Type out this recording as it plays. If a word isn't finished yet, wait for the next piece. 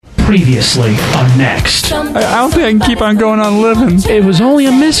Previously on Next. I don't think I can keep on going on living. It was only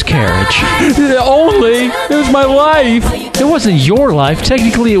a miscarriage. It was my life. It wasn't your life.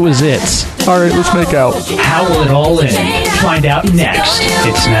 Technically, it was its. All right, let's make out. How will it all end? Find out next.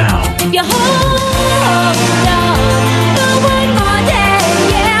 It's now.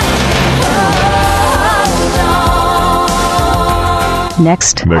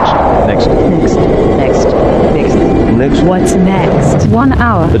 Next. What's next? 1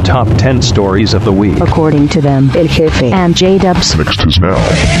 hour. The top 10 stories of the week. According to them, El Jefe and J-Dubs. Next is now.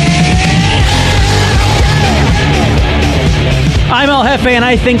 I'm El Jefe, and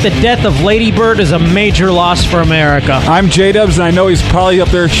I think the death of Lady Bird is a major loss for America. I'm J-Dubs, and I know he's probably up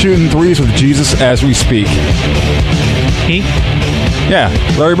there shooting threes with Jesus as we speak. He? Yeah,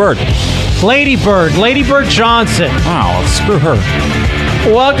 Larry Bird. Lady Bird Johnson. Wow, screw her.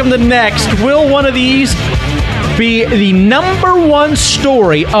 Welcome to Next. Will one of these be the number one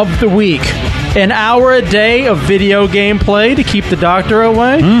story of the week? An hour a day of video game play to keep the doctor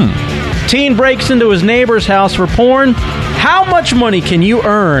away? Teen breaks into his neighbor's house for porn. How much money can you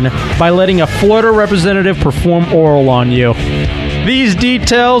earn by letting a Florida representative perform oral on you? These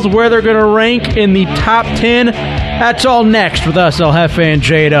details, where they're going to rank in the top 10, that's all next with us, El Jefe and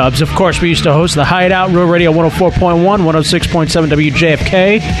J-Dubs. Of course, we used to host The Hideout, Real Radio 104.1, 106.7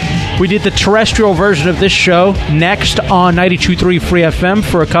 WJFK. We did the terrestrial version of this show, Next, on 92.3 Free FM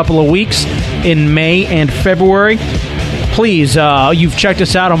for a couple of weeks in May and February. Please, you've checked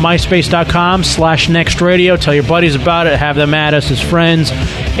us out on myspace.com/nextradio. Tell your buddies about it. Have them add us as friends.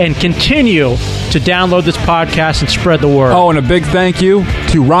 And continue to download this podcast and spread the word. Oh, and a big thank you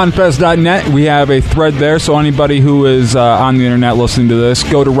to ronfez.net. We have a thread there, so anybody who is on the internet listening to this,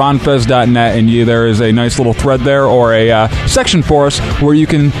 go to ronfez.net, and there is a nice little thread there or a section for us where you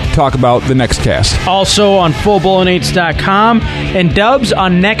can talk about the NEXTcast. Also on fullbolonates.com and Dubs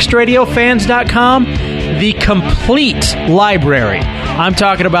on nextradiofans.com. The complete library. I'm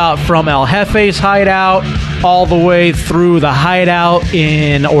talking about from El Jefe's Hideout all the way through the Hideout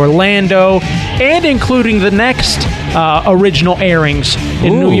in Orlando and including the next original airings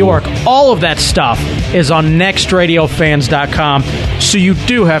in New York. All of that stuff is on nextradiofans.com, so you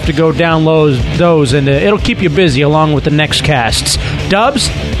do have to go download those, and it'll keep you busy along with the NEXTcasts. Dubs,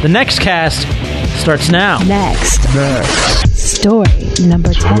 the NEXTcast starts now. Next. Story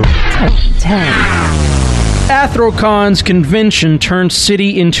number 10. Athrocon's convention turned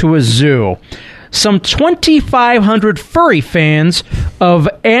city into a zoo. Some 2,500 furry fans of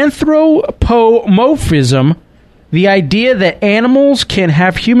anthropomorphism, the idea that animals can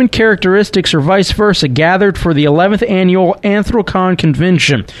have human characteristics or vice versa, gathered for the 11th annual Anthrocon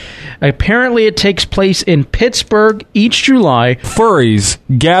convention. Apparently it takes place in Pittsburgh each July. Furries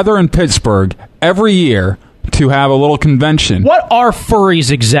gather in Pittsburgh every year to have a little convention. What are furries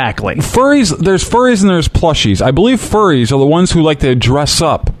exactly? Furries, there's furries and there's plushies. I believe furries are the ones who like to dress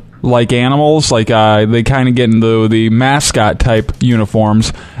up like animals, like they kind of get into the mascot type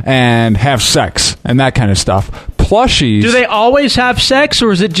uniforms and have sex and that kind of stuff. Plushies... Do they always have sex,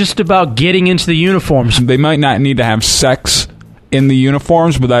 or is it just about getting into the uniforms? They might not need to have sex in the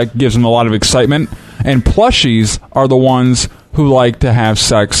uniforms, but that gives them a lot of excitement. And plushies are the ones who like to have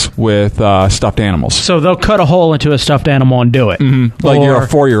sex with stuffed animals. So they'll cut a hole into a stuffed animal and do it. Mm-hmm. Like you're a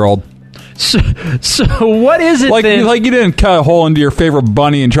 4-year-old. So what is it then? Like you didn't cut a hole into your favorite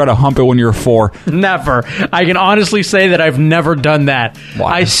bunny and try to hump it when you were 4. Never. I can honestly say that I've never done that.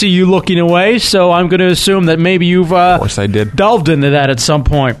 Why? I see you looking away, so I'm going to assume that maybe you've of course I did. delved into that at some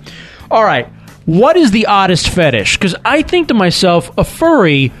point. All right. What is the oddest fetish? Because I think to myself, a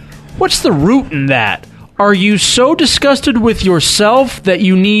furry, what's the root in that? Are you so disgusted with yourself that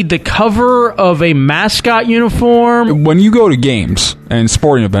you need the cover of a mascot uniform? When you go to games and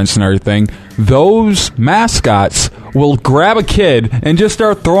sporting events and everything, those mascots will grab a kid and just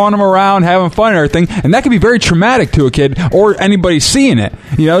start throwing them around, having fun and everything, and that can be very traumatic to a kid or anybody seeing it.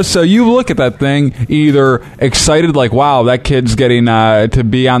 You know, so you look at that thing either excited, like, wow, that kid's getting to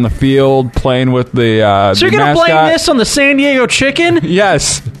be on the field playing with the So you're going to blame this on the San Diego chicken?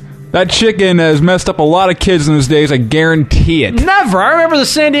 Yes. That chicken has messed up a lot of kids in these days, I guarantee it. Never. I remember the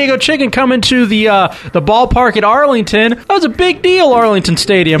San Diego chicken coming to the ballpark at Arlington. That was a big deal, Arlington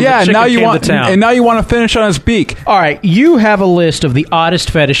Stadium. Yeah, now you want to finish on his beak. All right, you have a list of the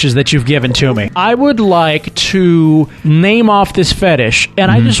oddest fetishes that you've given to me. I would like to name off this fetish, and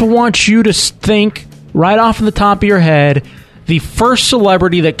I just want you to think right off the top of your head the first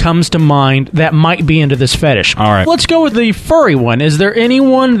celebrity that comes to mind that might be into this fetish. All right. Let's go with the furry one. Is there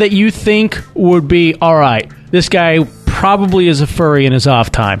anyone that you think would be, all right, this guy probably is a furry in his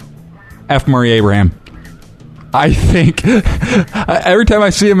off time? F. Murray Abraham. I think every time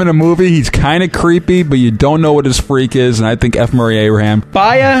I see him in a movie, he's kind of creepy, but you don't know what his freak is, and I think F. Murray Abraham.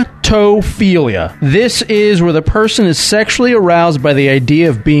 Biotophilia. This is where the person is sexually aroused by the idea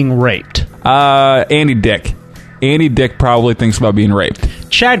of being raped. Andy Dick. Andy Dick probably thinks about being raped.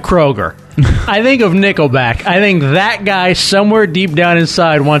 Chad Kroger. I think of Nickelback. I think that guy somewhere deep down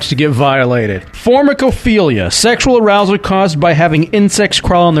inside wants to get violated. Formicophilia. Sexual arousal caused by having insects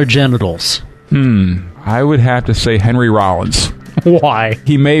crawl on their genitals. I would have to say Henry Rollins. Why?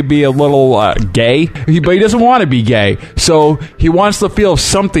 He may be a little gay, but he doesn't want to be gay. So he wants to feel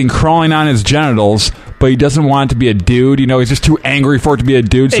something crawling on his genitals, but he doesn't want it to be a dude. You know, he's just too angry for it to be a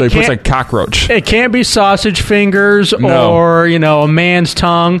dude, so he puts a cockroach. It can't be sausage fingers or, a man's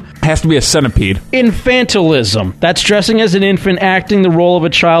tongue. It has to be a centipede. Infantilism. That's dressing as an infant, acting the role of a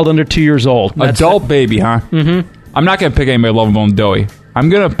child under 2 years old. Adult baby, huh? Mm-hmm. I'm not going to pick anybody lovable and doughy. I'm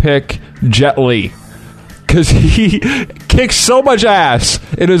going to pick Jet Li. Because he kicks so much ass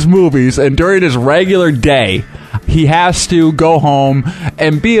in his movies, and during his regular day, he has to go home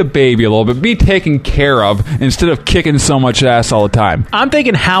and be a baby a little bit, be taken care of, instead of kicking so much ass all the time. I'm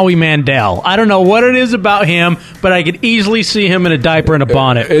thinking Howie Mandel. I don't know what it is about him, but I could easily see him in a diaper and a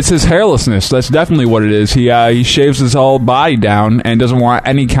bonnet. It's his hairlessness. That's definitely what it is. He shaves his whole body down and doesn't want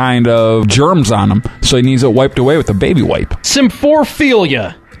any kind of germs on him, so he needs it wiped away with a baby wipe.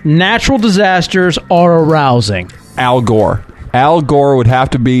 Symphorophilia. Natural disasters are arousing. Al Gore. Al Gore would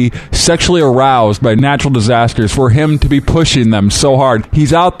have to be sexually aroused by natural disasters for him to be pushing them so hard.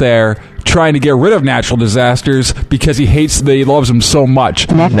 He's out there trying to get rid of natural disasters because he loves them so much.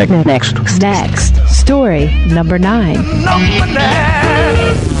 Next. Story number 9.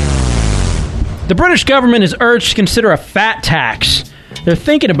 The British government is urged to consider a fat tax. They're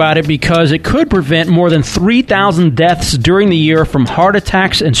thinking about it because it could prevent more than 3,000 deaths during the year from heart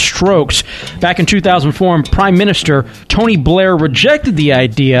attacks and strokes. Back in 2004, Prime Minister Tony Blair rejected the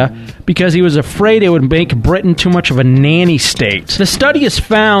idea because he was afraid it would make Britain too much of a nanny state. The study has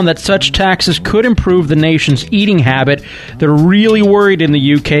found that such taxes could improve the nation's eating habit. They're really worried in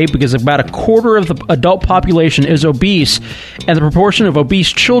the UK because about a quarter of the adult population is obese, and the proportion of obese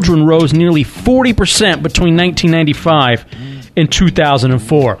children rose nearly 40% between 1995 and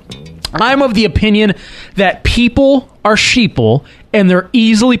 2004. I'm of the opinion that people are sheeple, and they're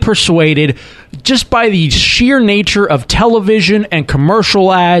easily persuaded just by the sheer nature of television and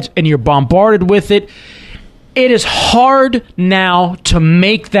commercial ads, and you're bombarded with it. It is hard now to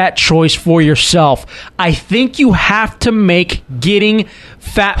make that choice for yourself. I think you have to make getting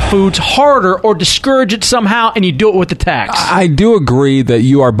fat foods harder or discourage it somehow, and you do it with the tax. I do agree that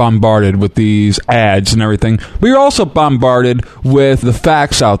you are bombarded with these ads and everything, but you're also bombarded with the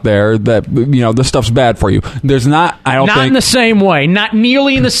facts out there that, this stuff's bad for you. There's not, I don't think... Not in the same way. Not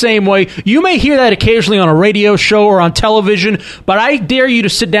nearly in the same way. You may hear that occasionally on a radio show or on television, but I dare you to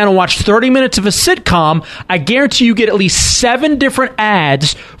sit down and watch 30 minutes of a sitcom. I guarantee you get at least 7 different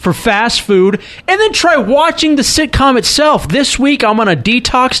ads for fast food, and then try watching the sitcom itself. This week, I'm on a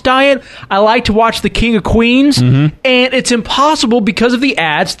detox diet. I like to watch The King of Queens, and it's impossible because of the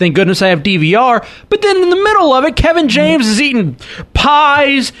ads. Thank goodness I have DVR. But then in the middle of it, Kevin James is eating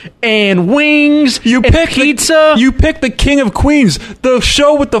pies and wings and pizza. You picked The King of Queens, the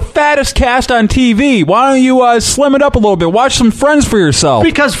show with the fattest cast on TV. Why don't you slim it up a little bit? Watch some Friends for yourself.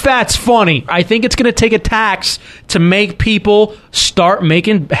 Because fat's funny. I think it's going to take a tax to make people start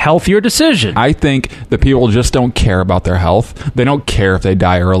making healthier decisions. I think that people just don't care about their health. They don't care if they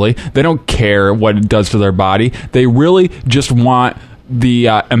die early. They don't care what it does to their body. They really just want the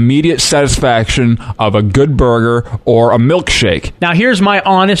immediate satisfaction of a good burger or a milkshake. Now, here's my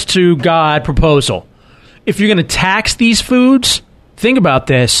honest-to-God proposal. If you're going to tax these foods, think about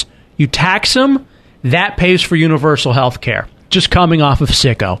this. You tax them, that pays for universal health care. Just coming off of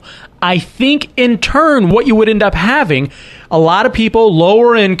sicko. I think, in turn, what you would end up having, a lot of people,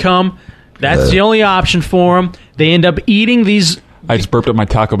 lower income, that's the only option for them. They end up eating these... I just burped up my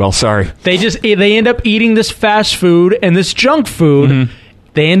Taco Bell, sorry. They end up eating this fast food and this junk food.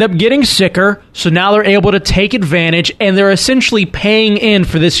 They end up getting sicker, so now they're able to take advantage, and they're essentially paying in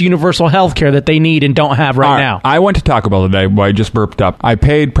for this universal health care that they need and don't have right now. I went to Taco Bell today, but I just burped up. I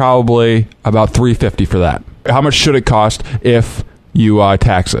paid probably about $3.50 for that. How much should it cost if you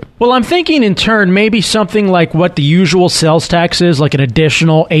tax it? Well, I'm thinking in turn maybe something like what the usual sales tax is, like an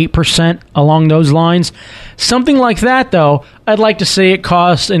additional 8% along those lines. Something like that, though, I'd like to say it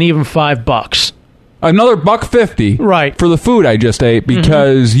costs an even $5. Another $1.50 Right. for the food I just ate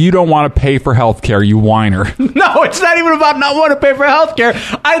because you don't want to pay for health care, you whiner. No, it's not even about not wanting to pay for health care.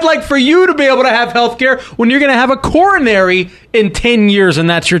 I'd like for you to be able to have health care when you're going to have a coronary in 10 years, and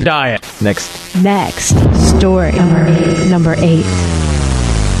that's your diet. Next Story number 8.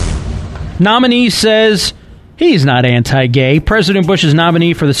 Nominee says he's not anti-gay. President Bush's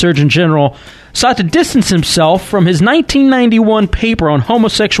nominee for the Surgeon General sought to distance himself from his 1991 paper on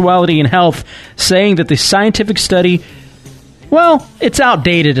homosexuality and health, saying that the scientific study, well, it's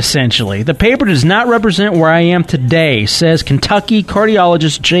outdated, essentially. The paper does not represent where I am today, says Kentucky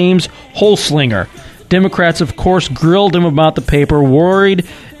cardiologist James Holslinger. Democrats, of course, grilled him about the paper, worried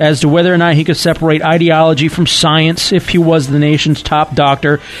as to whether or not he could separate ideology from science if he was the nation's top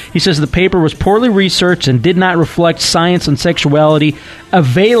doctor. He says the paper was poorly researched and did not reflect science on sexuality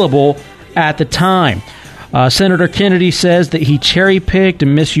available at the time. Senator Kennedy says that he cherry-picked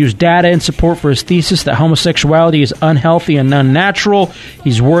and misused data in support for his thesis that homosexuality is unhealthy and unnatural.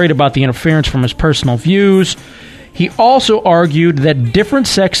 He's worried about the interference from his personal views. He also argued that different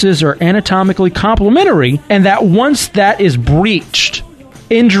sexes are anatomically complementary and that once that is breached,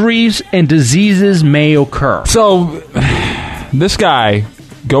 injuries and diseases may occur. So, this guy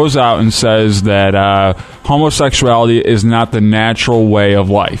goes out and says that homosexuality is not the natural way of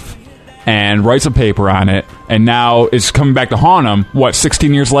life and writes a paper on it, and now it's coming back to haunt him,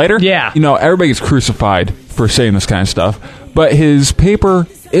 16 years later? Yeah. Everybody gets crucified for saying this kind of stuff, but his paper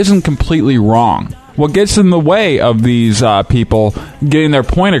isn't completely wrong. What gets in the way of these people getting their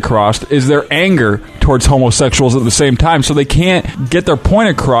point across is their anger towards homosexuals at the same time, so they can't get their point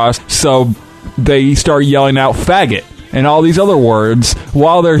across, so they start yelling out faggot and all these other words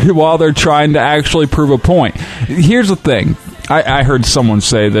while they're trying to actually prove a point. Here's the thing. I heard someone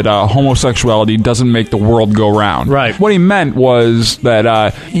say that homosexuality doesn't make the world go round. Right. What he meant was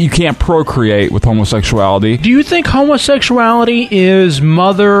that you can't procreate with homosexuality. Do you think homosexuality is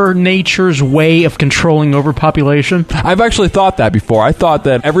Mother Nature's way of controlling overpopulation? I've actually thought that before. I thought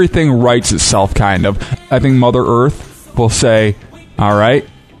that everything rights itself, kind of. I think Mother Earth will say, all right,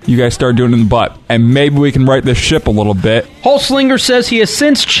 you guys start doing it in the butt, and maybe we can right this ship a little bit. Holslinger says he has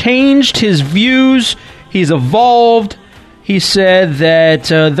since changed his views. He's evolved. He said that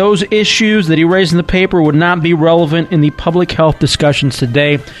those issues that he raised in the paper would not be relevant in the public health discussions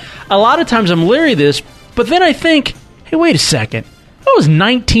today. A lot of times I'm leery of this, but then I think, hey, wait a second. That was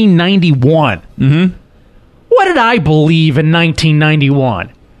 1991. Mm-hmm. What did I believe in 1991?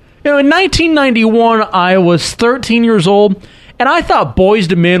 In 1991, I was 13 years old, and I thought Boyz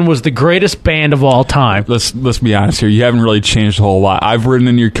II Men was the greatest band of all time. Let's be honest here. You haven't really changed a whole lot. I've ridden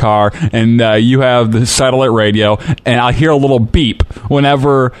in your car, and you have the satellite radio, and I'll hear a little beep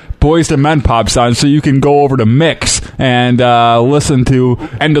whenever Boyz II Men pops on, so you can go over to Mix and listen to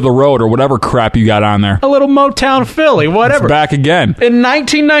End of the Road or whatever crap you got on there. A little Motown Philly, whatever. It's back again. In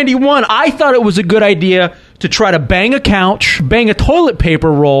 1991, I thought it was a good idea to try to bang a couch, bang a toilet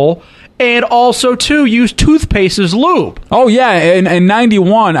paper roll, and also, too, use toothpaste as lube. Oh, yeah. In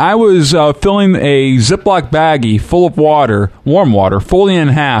 91, I was filling a Ziploc baggie full of water, warm water, folding it in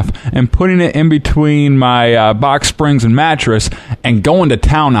half, and putting it in between my box springs and mattress and going to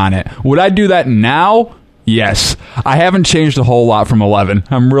town on it. Would I do that now? Yes. I haven't changed a whole lot from 11.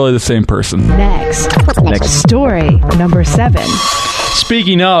 I'm really the same person. Next. Story number 7.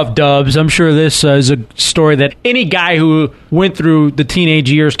 Speaking of Dubs, I'm sure this is a story that any guy who went through the teenage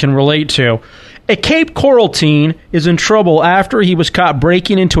years can relate to. A Cape Coral teen is in trouble after he was caught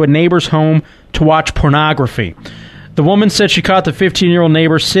breaking into a neighbor's home to watch pornography. The woman said she caught the 15-year-old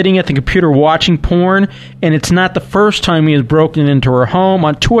neighbor sitting at the computer watching porn, and it's not the first time he has broken into her home.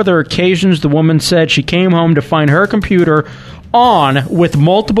 On 2 other occasions, the woman said she came home to find her computer on with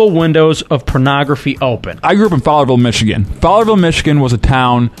multiple windows of pornography open. I grew up in Fowlerville, Michigan. Fowlerville, Michigan was a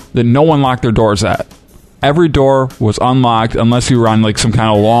town that no one locked their doors at. Every door was unlocked unless you were on like some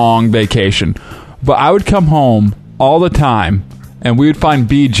kind of long vacation. But I would come home all the time, and we would find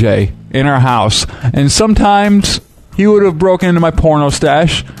BJ in our house. And sometimes he would have broken into my porno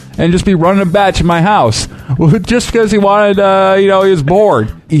stash and just be running a batch in my house. Just because he wanted, he was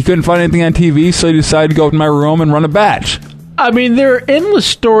bored. He couldn't find anything on TV, so he decided to go to my room and run a batch. I mean, there are endless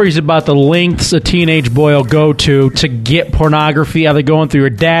stories about the lengths a teenage boy will go to get pornography, either going through your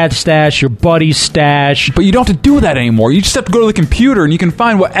dad's stash, your buddy's stash. But you don't have to do that anymore. You just have to go to the computer and you can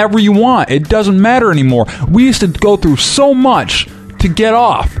find whatever you want. It doesn't matter anymore. We used to go through so much to get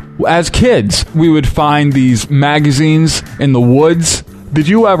off. As kids, we would find these magazines in the woods. Did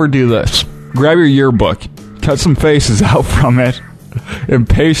you ever do this? Grab your yearbook, cut some faces out from it, and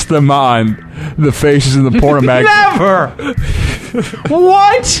paste them on the faces in the porno magazine. Never!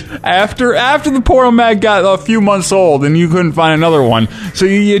 What? After the porno mag got a few months old and you couldn't find another one, so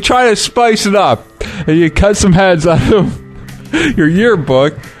you try to spice it up, and you cut some heads out of your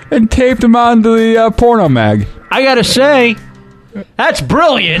yearbook and taped them onto the porno mag. I gotta say, that's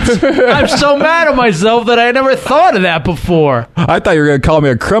brilliant. I'm so mad at myself that I never thought of that before. I thought you were going to call me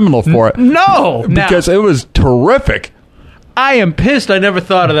a criminal for it. No. Because it was terrific. I am pissed I never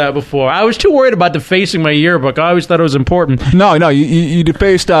thought of that before. I was too worried about defacing my yearbook. I always thought it was important. No, you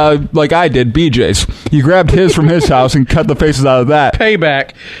defaced, like I did, BJ's. You grabbed his from his house and cut the faces out of that.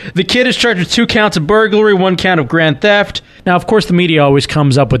 Payback. The kid is charged with 2 counts of burglary, 1 count of grand theft. Now, of course, the media always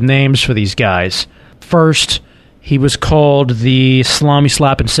comes up with names for these guys. First, he was called the salami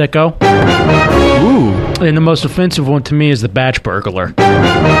slapping sicko. Ooh. And the most offensive one to me is the batch burglar.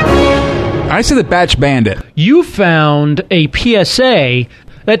 I say the batch bandit. You found a PSA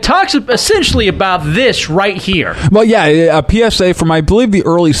that talks essentially about this right here. Well, yeah, a PSA from, I believe, the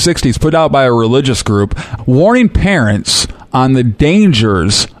early 60s, put out by a religious group, warning parents on the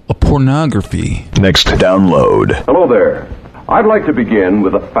dangers of pornography. Next download. Hello there. I'd like to begin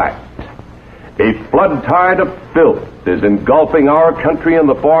with a fact. A flood tide of filth is engulfing our country in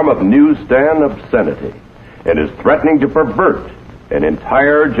the form of newsstand obscenity and is threatening to pervert an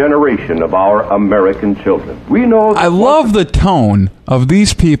entire generation of our American children. We know that I love the tone of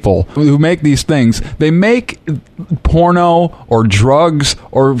these people who make these things. They make porno or drugs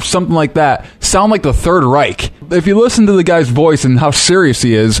or something like that sound like the Third Reich. If you listen to the guy's voice and how serious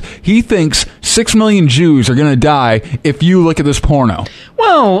he is, he thinks 6 million Jews are going to die if you look at this porno.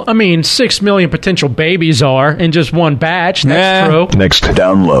 Well, I mean, 6 million potential babies are in just one batch. That's true. Next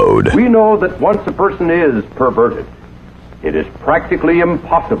download. we know that once a person is perverted, it is practically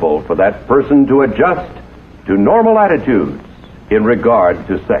impossible for that person to adjust to normal attitudes in regard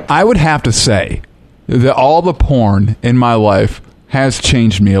to sex. I would have to say that all the porn in my life has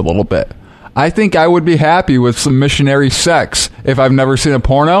changed me a little bit. I think I would be happy with some missionary sex if I've never seen a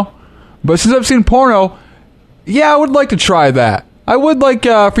porno. But since I've seen porno, yeah, I would like to try that. I would like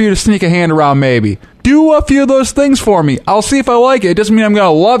for you to sneak a hand around maybe. Do a few of those things for me. I'll see if I like it. It doesn't mean I'm going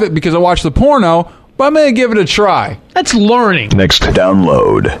to love it because I watched the porno, but I'm going to give it a try. That's learning. Next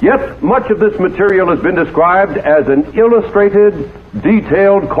download. Yet much of this material has been described as an illustrated,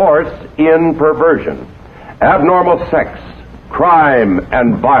 detailed course in perversion, abnormal sex, crime,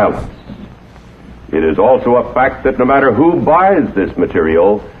 and violence. It is also a fact that no matter who buys this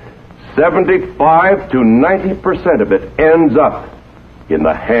material, 75 to 90% of it ends up in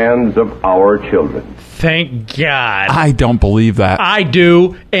the hands of our children. Thank God. I don't believe that. I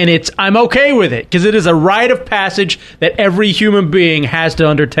do, and I'm okay with it, because it is a rite of passage that every human being has to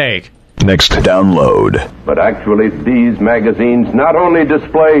undertake. Next download. But actually, these magazines not only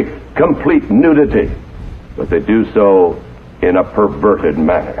display complete nudity, but they do so in a perverted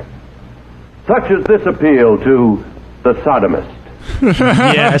manner. Such as this appeal to the sodomist.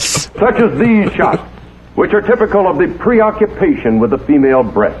 Yes. Such as these shots, which are typical of the preoccupation with the female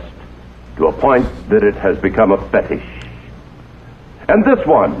breast, to a point that it has become a fetish. And this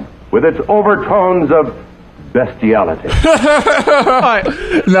one, with its overtones of bestiality.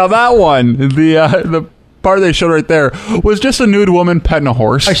 Now that one, the part they showed right there, was just a nude woman petting a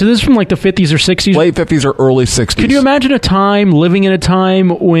horse. All right, so this is from like the 50s or 60s? Late 50s or early 60s. Could you imagine living in a time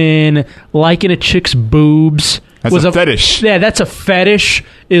when liking a chick's boobs was a fetish? Yeah, that's a fetish,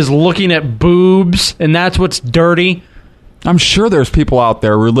 is looking at boobs, and that's what's dirty. I'm sure there's people out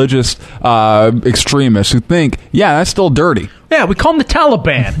there, religious extremists, who think, yeah, that's still dirty. Yeah, we call them the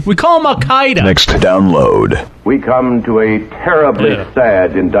Taliban. We call them Al-Qaeda. Next download. We come to a terribly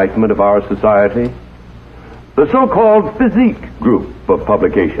sad indictment of our society. The so-called physique group of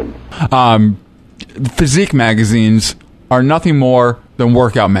publications. Physique magazines are nothing more than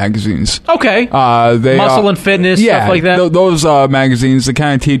workout magazines. Okay. They Muscle and fitness, stuff like that. Those magazines that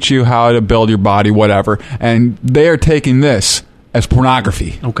kind of teach you how to build your body, whatever. And they are taking this as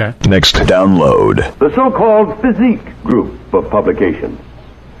pornography. Okay. Next download. The so-called physique group of publications.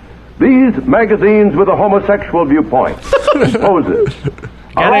 These magazines with a homosexual viewpoint and poses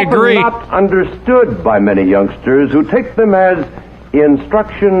are often agree. not understood by many youngsters who take them as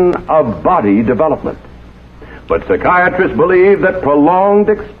instruction of body development. But psychiatrists believe that prolonged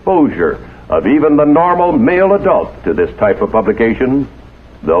exposure of even the normal male adult to this type of publication,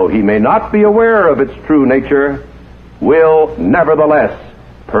 though he may not be aware of its true nature, will nevertheless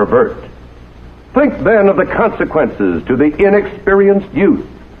pervert. Think then of the consequences to the inexperienced youth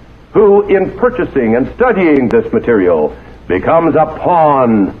who, in purchasing and studying this material, becomes a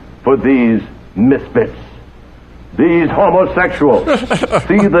pawn for these misfits. These homosexuals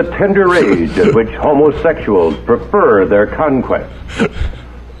see the tender age at which homosexuals prefer their conquest.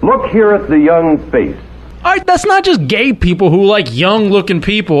 Look here at the young face. All right, that's not just gay people who like young-looking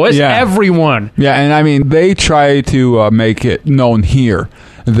people. It's everyone. Yeah, and I mean, they try to make it known here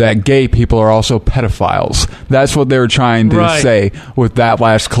that gay people are also pedophiles. That's what they were trying to say with that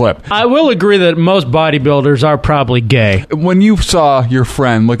last clip. I will agree that most bodybuilders are probably gay. When you saw your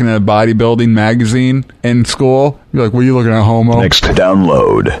friend looking at a bodybuilding magazine in school, you're like, were you looking at homo? Next,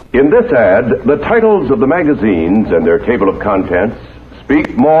 download. In this ad, the titles of the magazines and their table of contents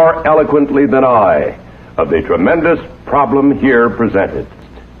speak more eloquently than I of the tremendous problem here presented.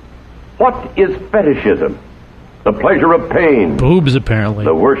 What is fetishism? The pleasure of pain. Boobs, apparently.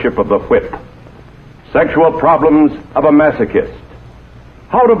 The worship of the whip. Sexual problems of a masochist.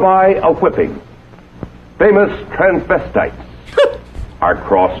 How to buy a whipping. Famous transvestites. Are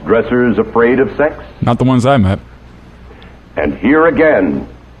cross-dressers afraid of sex? Not the ones I met. And here again,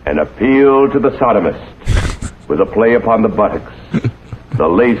 an appeal to the sodomist with a play upon the buttocks. The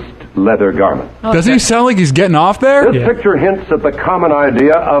laced leather garment. Does he sound like he's getting off there? This picture hints at the common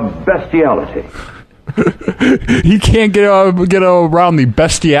idea of bestiality. He can't get around the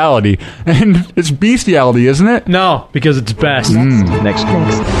bestiality. And it's bestiality, isn't it? No, because it's best. Next.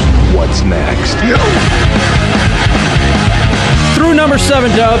 What's next? Through number 7,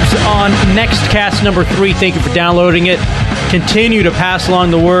 Dubs, on NEXTcast number 3. Thank you for downloading it. Continue to pass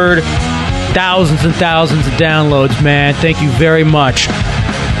along the word. Thousands and thousands of downloads, man. Thank you very much.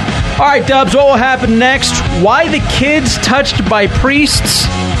 All right, Dubs, what will happen next? Why the kids touched by priests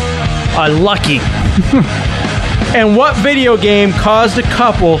are lucky. And what video game caused a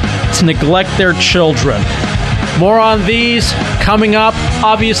couple to neglect their children? More on these coming up.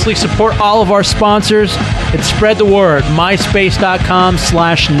 Obviously, support all of our sponsors and spread the word.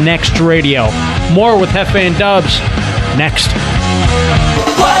 MySpace.com/NextRadio. More with Hefe and Dubs next.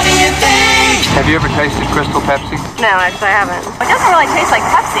 What do you think? Have you ever tasted Crystal Pepsi? No, actually I haven't. It doesn't really taste like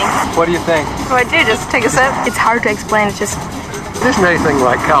Pepsi. What do you think? What do I do? Just take a sip? It's hard to explain. It's just... It isn't anything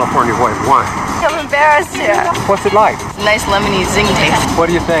like California white wine. I'm embarrassed here. What's it like? It's a nice lemony zing taste.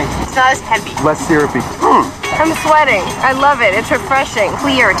 What do you think? It's not as heavy. Less syrupy. I'm sweating. I love it. It's refreshing.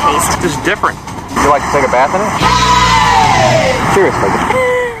 Clear taste. This is different. Would you like to take a bath in it? Seriously.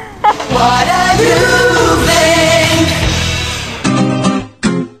 What do you think?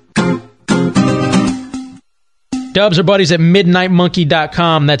 Dubs are buddies at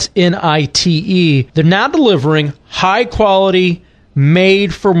MidnightMonkey.com. That's NITE. They're now delivering high-quality,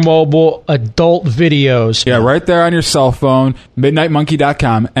 made-for-mobile adult videos. Yeah, right there on your cell phone,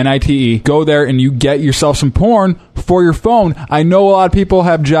 MidnightMonkey.com, NITE. Go there and you get yourself some porn for your phone. I know a lot of people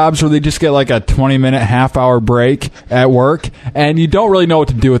have jobs where they just get like a 20-minute, half-hour break at work, and you don't really know what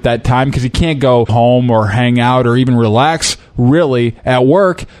to do at that time because you can't go home or hang out or even relax, really, at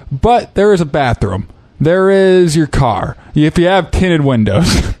work, but there is a bathroom. There is your car. If you have tinted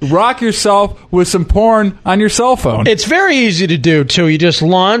windows, rock yourself with some porn on your cell phone. It's very easy to do, too. You just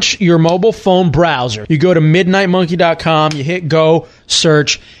launch your mobile phone browser. You go to MidnightMonkey.com, you hit go,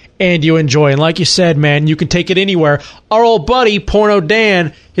 search, and you enjoy. And like you said, man, you can take it anywhere. Our old buddy, Porno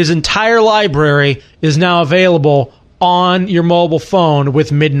Dan, his entire library is now available on your mobile phone with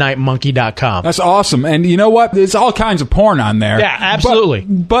MidnightMonkey.com. That's awesome. And you know what? There's all kinds of porn on there. Yeah, absolutely.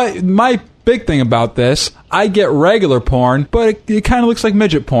 But my big thing about this, I get regular porn, but it kind of looks like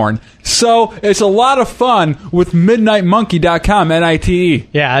midget porn. So it's a lot of fun with MidnightMonkey.com, NITE.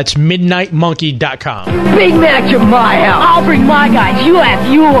 Yeah, it's MidnightMonkey.com. Big match at my house. I'll bring my guys. You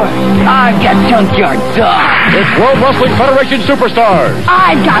have yours. I've got Junkyard Dog. It's World Wrestling Federation Superstars.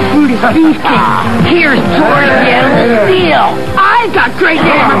 I've got Brutus Beefcake. Here's Torian Steel. I've got Great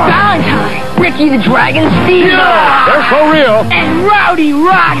Hammer Valentine. Ricky the Dragon Steamboat. Yeah, they're so real. And Rowdy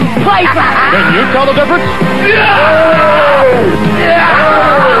Roddy Piper. Can you tell the difference?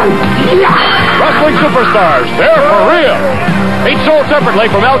 Wrestling Superstars, they're for real. Each sold separately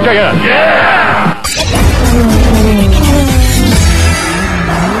from LJN. Yeah!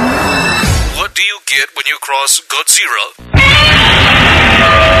 What do you get when you cross Godzilla?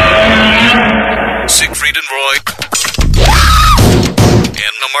 Siegfried and Roy. And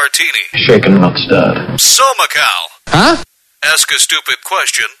a martini. Shaken, not stirred. So, Macau. Huh? Ask a stupid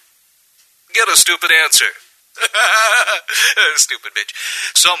question. Get a stupid answer. Stupid bitch.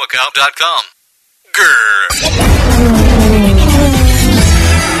 SoMacau.com. Grrr.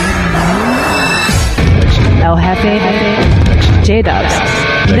 El Jefe, J-Dubs.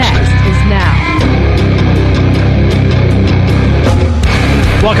 Next is now.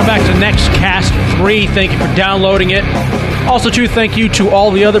 Welcome back to NEXTcast 3. Thank you for downloading it. Also, too, thank you to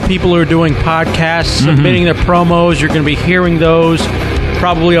all the other people who are doing podcasts, submitting their promos. You're going to be hearing those.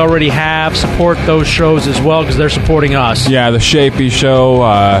 Probably already have. Support those shows as well because they're supporting us. Yeah, the Shapey Show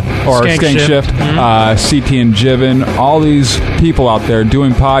or Skank Shift, CT and Jiven, all these people out there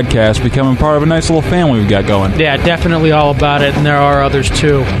doing podcasts, becoming part of a nice little family we've got going. Yeah, definitely all about it, and there are others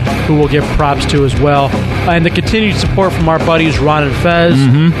too who we'll give props to as well. And the continued support from our buddies Ron and Fez.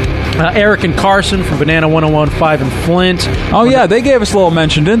 Eric and Carson from Banana 1015 in Flint. Oh, yeah, they gave us a little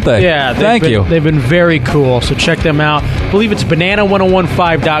mention, didn't they? Yeah. Thank you. They've been very cool, so check them out. I believe it's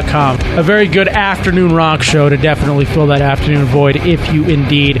banana1015.com. A very good afternoon rock show to definitely fill that afternoon void if you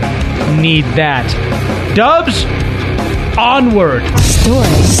indeed need that. Dubs, onward.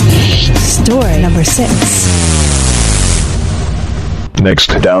 Story number 6. Next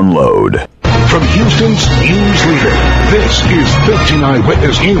download. From Houston's news leader, this is 13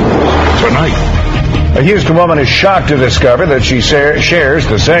 Eyewitness News Tonight. A Houston woman is shocked to discover that she shares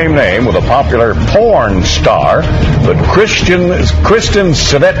the same name with a popular porn star. But Kristen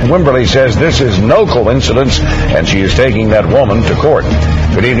Savette Wimberly says this is no coincidence, and she is taking that woman to court.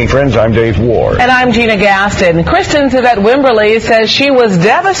 Good evening, friends. I'm Dave Ward. And I'm Gina Gaston. Kristen Savette Wimberly says she was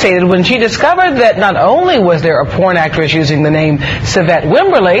devastated when she discovered that not only was there a porn actress using the name Savette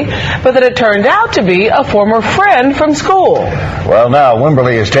Wimberly, but that it turned out to be a former friend from school. Well, now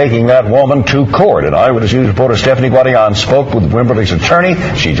Wimberly is taking that woman to court, and Eyewitness News reporter Stephanie Guadian spoke with Wimberly's attorney.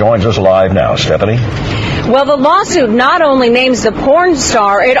 She joins us live now. Stephanie? Well, the lawsuit not only names the porn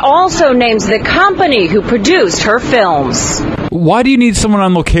star, it also names the company who produced her films. Why do you need someone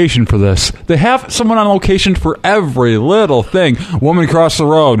on location for this? They have someone on location for every little thing. Woman across the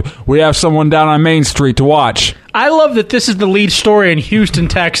road. We have someone down on Main Street to watch. I love that this is the lead story in Houston,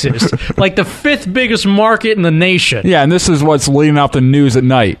 Texas. Like the 5th biggest market in the nation. Yeah, and this is what's leading off the news at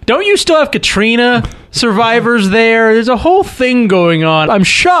night. Don't you still have Katrina survivors there? There's a whole thing going on. I'm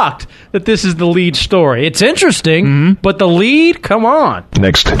shocked that this is the lead story. It's interesting, but the lead? Come on.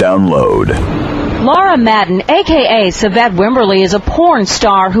 Next download. Laura Madden, a.k.a. Savette Wimberly, is a porn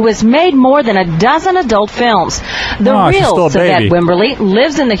star who has made more than a dozen adult films. The real Savette Wimberly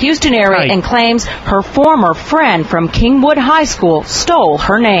lives in the Houston area and claims her former friend from Kingwood High School stole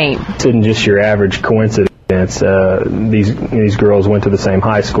her name. It isn't just your average coincidence. These girls went to the same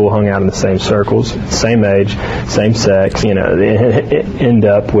high school, hung out in the same circles, same age, same sex. They end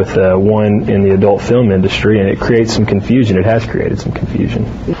up with one in the adult film industry, and it creates some confusion. It has created some confusion.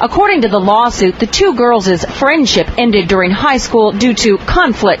 According to the lawsuit, the two girls' friendship ended during high school due to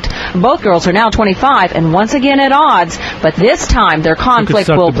conflict. Both girls are now 25 and once again at odds, but this time their conflict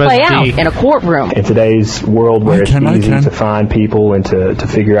will play out in a courtroom. In today's world where it's easy to find people and to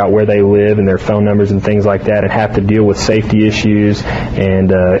figure out where they live and their phone numbers and things like that, and have to deal with safety issues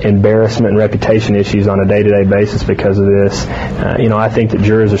and embarrassment and reputation issues on a day-to-day basis because of this, I think that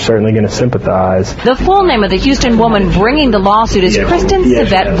jurors are certainly going to sympathize. The full name of the Houston woman bringing the lawsuit is Kristen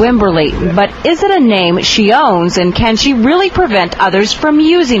Savette Wimberly, but is it a name she owns, and can she really prevent others from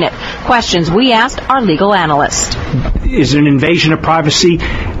using it? Questions we asked our legal analyst. Is it an invasion of privacy?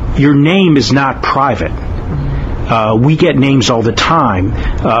 Your name is not private. We get names all the time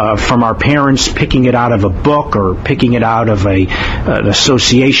from our parents picking it out of a book or picking it out of an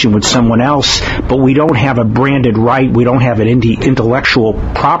association with someone else, but we don't have a branded right. We don't have an intellectual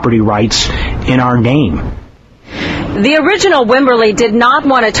property rights in our name. The original Wimberly did not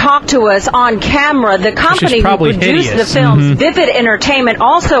want to talk to us on camera. The company who produced the films, Vivid Entertainment,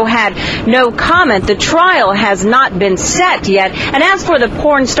 also had no comment. The trial has not been set yet. And as for the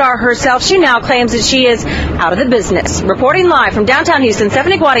porn star herself, she now claims that she is out of the business. Reporting live from downtown Houston,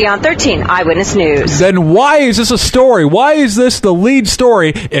 Stephanie Guadian, 13 Eyewitness News. Then why is this a story? Why is this the lead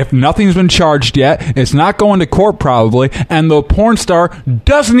story if nothing's been charged yet? It's not going to court probably, and the porn star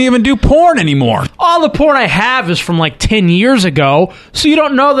doesn't even do porn anymore. All the porn I have is from like 10 years ago, so you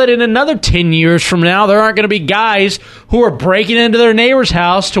don't know that in another 10 years from now there aren't going to be guys who are breaking into their neighbor's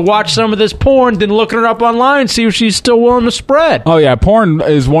house to watch some of this porn, then looking her up online, see if she's still willing to spread. Oh yeah, porn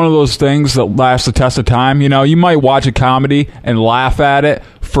is one of those things that lasts the test of time. You might watch a comedy and laugh at it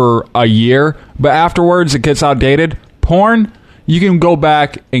for a year, but afterwards it gets outdated. Porn, you can go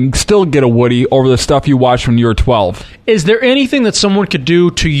back and still get a Woody over the stuff you watched when you were 12. Is there anything that someone could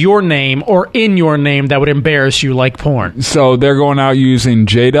do to your name or in your name that would embarrass you like porn? So they're going out using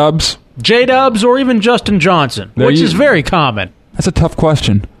J-dubs? J-dubs or even Justin Johnson, which is very common. That's a tough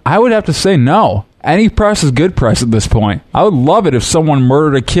question. I would have to say no. Any press is good press at this point. I would love it if someone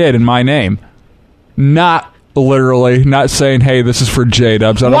murdered a kid in my name. Not literally, not saying, hey, this is for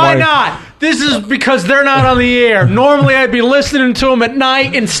J-Dubs. Why not? This is because they're not on the air. Normally, I'd be listening to them at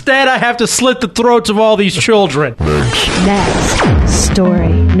night. Instead, I have to slit the throats of all these children. Next, story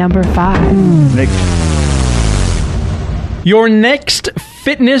number 5. Your next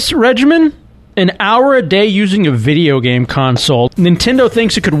fitness regimen? An hour a day using a video game console. Nintendo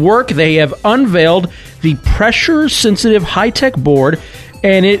thinks it could work. They have unveiled the pressure-sensitive high-tech board,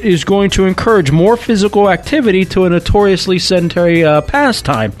 and it is going to encourage more physical activity to a notoriously sedentary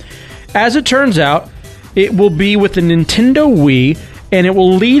pastime. As it turns out, it will be with the Nintendo Wii, and it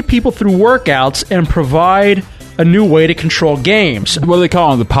will lead people through workouts and provide a new way to control games. What do they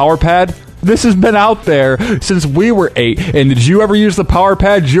call it? The power pad? This has been out there since we were 8. And did you ever use the power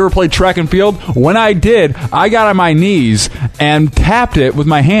pad? Did you ever play track and field? When I did, I got on my knees and tapped it with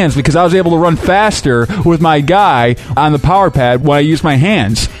my hands because I was able to run faster with my guy on the power pad when I used my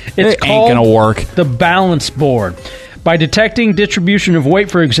hands. It ain't gonna work. The balance board. By detecting distribution of weight,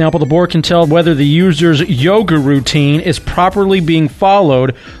 for example, the board can tell whether the user's yoga routine is properly being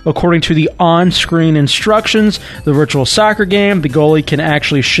followed according to the on-screen instructions. The virtual soccer game, the goalie can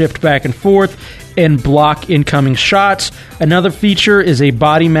actually shift back and forth and block incoming shots. Another feature is a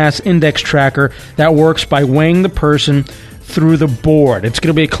body mass index tracker that works by weighing the person through the board. It's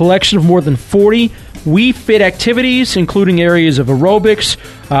going to be a collection of more than 40 Wii Fit activities, including areas of aerobics,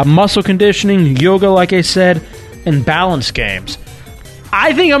 muscle conditioning, yoga, like I said, and balance games.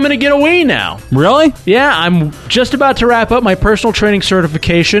 I think I'm going to get a Wii now. Really? Yeah, I'm just about to wrap up my personal training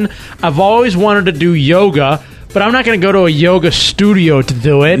certification. I've always wanted to do yoga, but I'm not going to go to a yoga studio to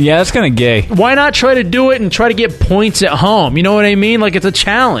do it. Yeah, that's kind of gay. Why not try to do it and try to get points at home? You know what I mean? Like, it's a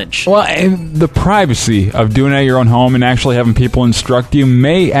challenge. Well, and the privacy of doing it at your own home and actually having people instruct you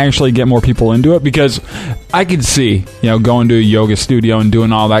may actually get more people into it, because I could see, going to a yoga studio and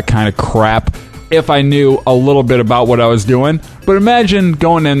doing all that kind of crap if I knew a little bit about what I was doing. But imagine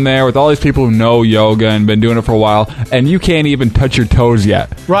going in there with all these people who know yoga and been doing it for a while, and you can't even touch your toes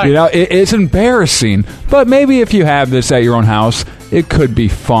yet. Right. It's embarrassing. But maybe if you have this at your own house, it could be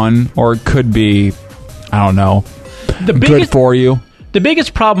fun, or it could be, I don't know, good for you. The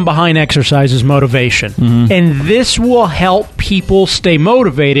biggest problem behind exercise is motivation. Mm-hmm. And this will help people stay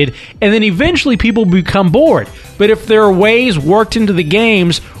motivated, and then eventually people become bored. But if there are ways worked into the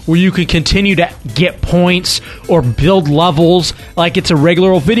games where you can continue to get points or build levels like it's a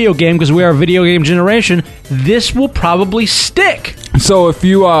regular old video game, because we are a video game generation, this will probably stick. So if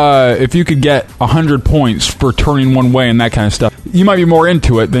you could get 100 points for turning one way and that kind of stuff, you might be more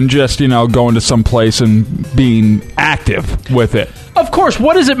into it than just, going to some place and being active with it. Of course,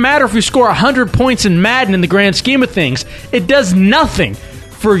 what does it matter if you score 100 points in Madden in the grand scheme of things? It does nothing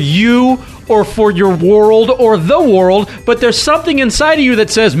for you or for your world or the world, but there's something inside of you that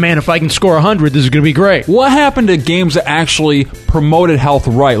says, man, if I can score 100, this is going to be great. What happened to games that actually promoted health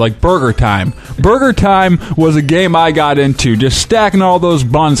right, like Burger Time? Burger Time was a game I got into, just stacking all those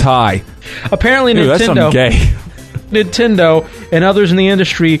buns high. Apparently, Nintendo... That's something gay. Nintendo and others in the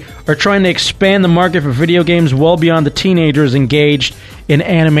industry are trying to expand the market for video games well beyond the teenagers engaged in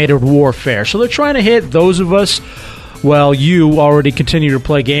animated warfare. So they're trying to hit those of us, well, you already continue to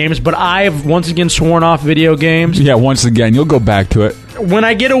play games, but I have once again sworn off video games. Yeah, once again, you'll go back to it. When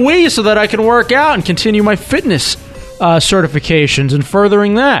I get a Wii so that I can work out and continue my fitness certifications and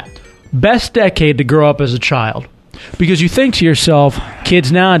furthering that. Best decade to grow up as a child. Because you think to yourself,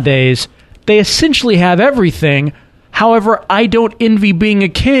 kids nowadays, they essentially have everything. However, I don't envy being a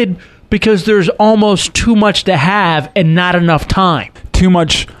kid because there's almost too much to have and not enough time. Too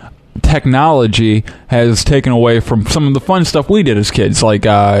much technology has taken away from some of the fun stuff we did as kids, like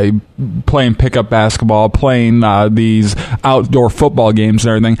playing pickup basketball, playing these outdoor football games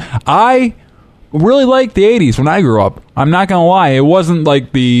and everything. I really liked the 80s when I grew up. I'm not going to lie. It wasn't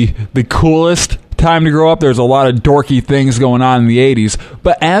like the coolest time to grow up. There's a lot of dorky things going on in the 80s,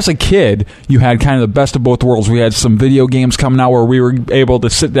 but as a kid you had kind of the best of both worlds. We had some video games coming out where we were able to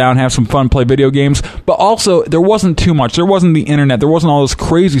sit down, have some fun, play video games, but also there wasn't too much. There wasn't the internet. There wasn't all this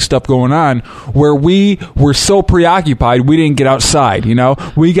crazy stuff going on where we were so preoccupied we didn't get outside.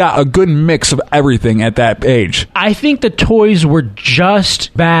 We got a good mix of everything at that age. I think the toys were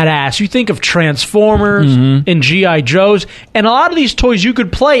just badass. You think of Transformers and G.I. Joes, and a lot of these toys you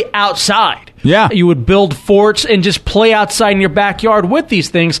could play outside. Yeah. You would build forts and just play outside in your backyard with these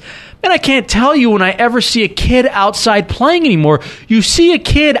things. And I can't tell you when I ever see a kid outside playing anymore. You see a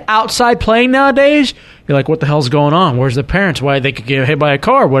kid outside playing nowadays, you're like, what the hell's going on? Where's the parents? Why they could get hit by a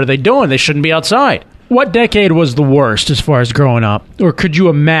car? What are they doing? They shouldn't be outside. What decade was the worst as far as growing up? Or could you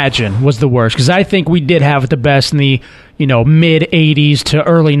imagine was the worst? Because I think we did have it the best in the, mid 80s to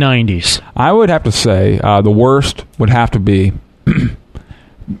early 90s. I would have to say the worst would have to be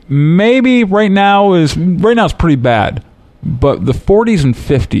maybe right now is pretty bad, but the 40s and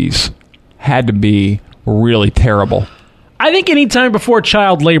 50s had to be really terrible. I think any time before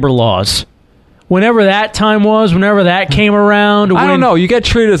child labor laws. Whenever that time was, whenever that came around. I don't know. You get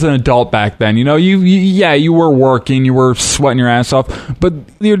treated as an adult back then. You were working, you were sweating your ass off, but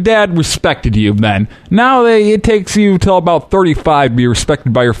your dad respected you then. Now it takes you till about 35 to be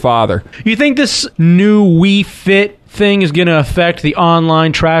respected by your father. You think this new Wii Fit thing is going to affect the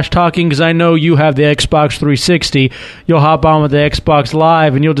online trash talking? Because I know you have the Xbox 360. You'll hop on with the Xbox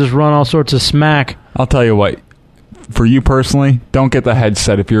Live and you'll just run all sorts of smack. I'll tell you what. For you personally, don't get the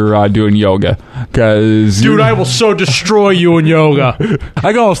headset if you're doing yoga. Dude, I will so destroy you in yoga.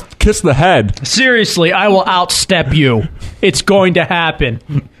 I can almost kiss the head. Seriously, I will outstep you. It's going to happen.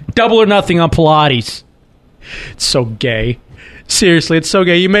 Double or nothing on Pilates. It's so gay. Seriously, it's so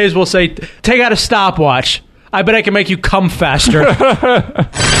gay. You may as well say, take out a stopwatch. I bet I can make you come faster.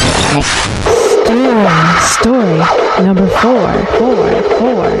 Story number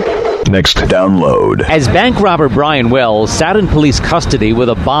 4. Next download. As bank robber Brian Wells sat in police custody with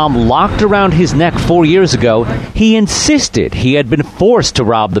a bomb locked around his neck 4 years ago, he insisted he had been forced to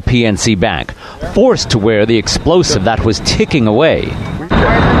rob the PNC Bank, forced to wear the explosive that was ticking away.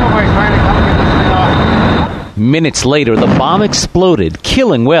 Minutes later, the bomb exploded,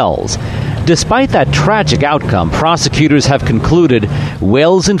 killing Wells. Despite that tragic outcome, prosecutors have concluded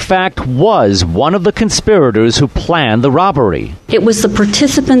Wells, in fact, was one of the conspirators who planned the robbery. It was the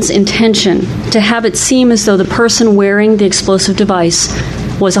participants' intention to have it seem as though the person wearing the explosive device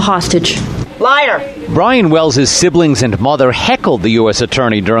was a hostage. Liar! Brian Wells' siblings and mother heckled the U.S.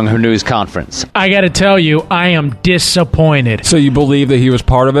 attorney during her news conference. I gotta tell you, I am disappointed. So you believe that he was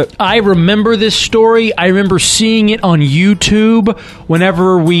part of it? I remember this story. I remember seeing it on YouTube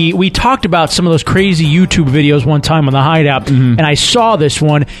whenever we talked about some of those crazy YouTube videos one time on The Hideout, and I saw this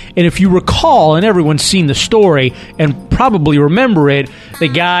one, and if you recall, and everyone's seen the story, and probably remember it, the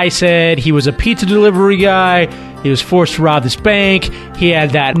guy said he was a pizza delivery guy. He was forced to rob this bank. He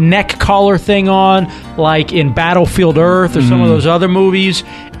had that neck collar thing on, like in Battlefield Earth or some of those other movies,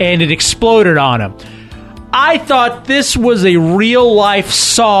 and it exploded on him. I thought this was a real-life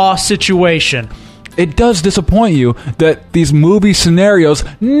Saw situation. It does disappoint you that these movie scenarios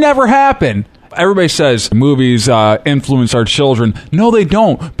never happen. Everybody says movies influence our children. No, they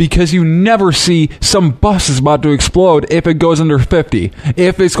don't, because you never see some bus is about to explode if it goes under 50.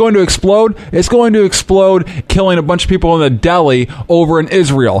 If it's going to explode killing a bunch of people in a deli over in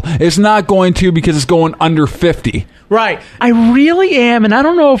Israel. It's not going to because it's going under 50. Right. I really am, and I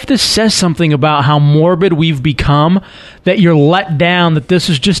don't know if this says something about how morbid we've become, that you're let down, that this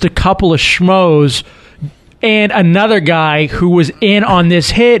is just a couple of schmoes and another guy who was in on this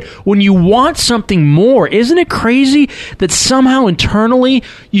hit when you want something more. Isn't it crazy that somehow internally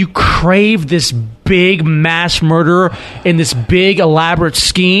you crave this big mass murderer and this big elaborate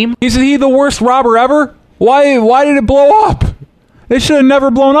scheme? Isn't he the worst robber ever? Why did it blow up? It should have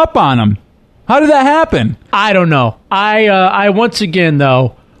never blown up on him. How did that happen? I don't know. I once again,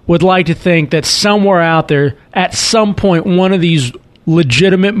 though, would like to think that somewhere out there, at some point, one of these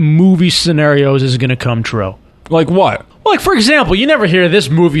legitimate movie scenarios is going to come true. Like what? Like, for example, you never hear this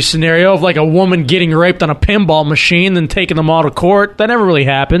movie scenario of like a woman getting raped on a pinball machine then taking them all to court. That never really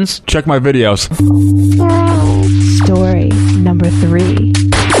happens. Check my videos. Story number 3.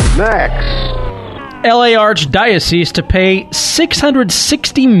 Next. LA Archdiocese to pay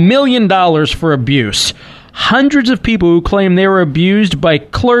 $660 million for abuse. Hundreds of people who claim they were abused by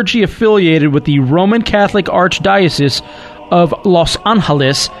clergy affiliated with the Roman Catholic Archdiocese of Los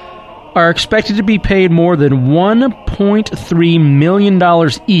Angeles are expected to be paid more than $1.3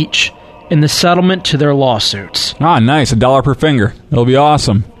 million each in the settlement to their lawsuits. Ah, nice. $1 per finger. It'll be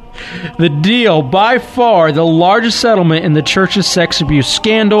awesome. The deal, by far the largest settlement in the church's sex abuse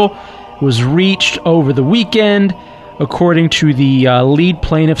scandal, was reached over the weekend, according to the lead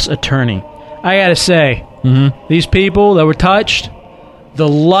plaintiff's attorney. I gotta say, these people that were touched, the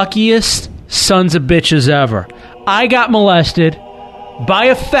luckiest sons of bitches ever. I got molested by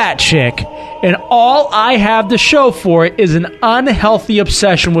a fat chick, and all I have to show for it is an unhealthy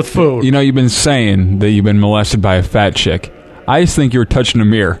obsession with food. You know, you've been saying that you've been molested by a fat chick. I just think you were touching a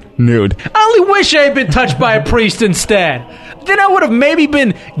mirror, nude. I only wish I had been touched by a priest instead. Then I would have maybe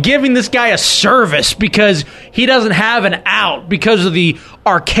been giving this guy a service because he doesn't have an out because of the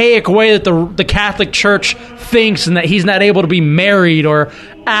archaic way that the Catholic Church thinks and that he's not able to be married or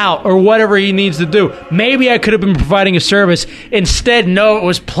out or whatever he needs to do. Maybe I could have been providing a service. Instead, no, it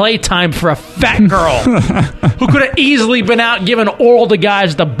was playtime for a fat girl who could have easily been out giving oral to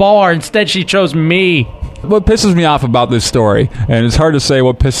guys at the bar. Instead, she chose me. What pisses me off about this story, and it's hard to say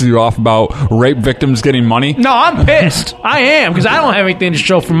what pisses you off about rape victims getting money. No, I'm pissed. I am, because I don't have anything to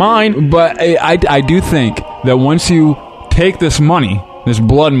show for mine. But I do think that once you take this money, this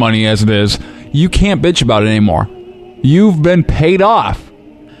blood money as it is, you can't bitch about it anymore. You've been paid off.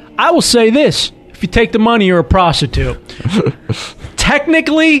 I will say this. If you take the money, you're a prostitute.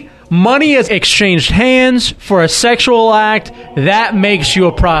 Technically, money is exchanged hands for a sexual act. That makes you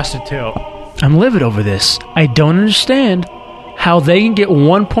a prostitute. I'm livid over this. I don't understand how they can get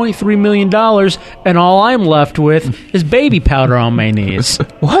 $1.3 million and all I'm left with is baby powder on my knees.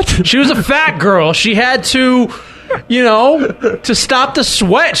 What? She was a fat girl. She had to, to stop the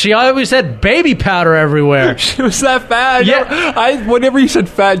sweat. She always had baby powder everywhere. She was that fat? Yeah. Whenever you said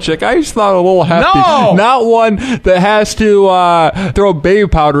fat chick, I just thought a little hefty. No! Not one that has to throw baby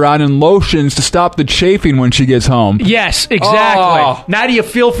powder on and lotions to stop the chafing when she gets home. Yes, exactly. Oh. Now do you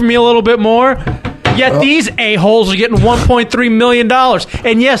feel for me a little bit more? Yet these a-holes are getting $1.3 million.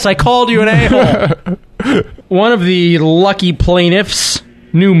 And yes, I called you an a-hole. One of the lucky plaintiffs,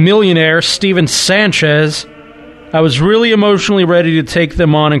 new millionaire Steven Sanchez. I was really emotionally ready to take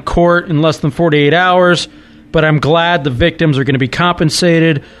them on in court in less than 48 hours, but I'm glad the victims are going to be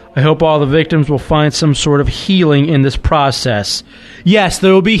compensated. I hope all the victims will find some sort of healing in this process. Yes,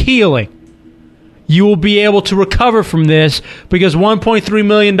 there will be healing. You will be able to recover from this because $1.3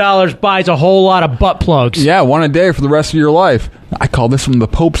 million buys a whole lot of butt plugs. Yeah, one a day for the rest of your life. I call this one the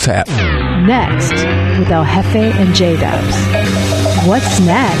Pope's hat. Next, with El Jefe and J-Dubs. What's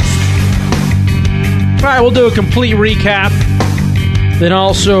next? All right, we'll do a complete recap. Then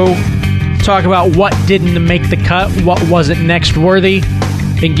also talk about what didn't make the cut, what wasn't next worthy,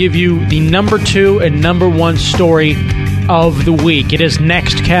 and give you the number 2 and number 1 story of the week. It is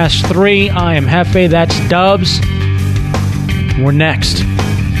NEXTcast 3. I am Jefe, that's Dubs. We're next.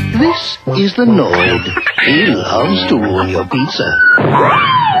 This is the Noid. He loves to ruin your pizza.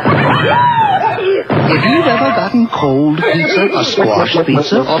 If you've ever gotten cold pizza, a squash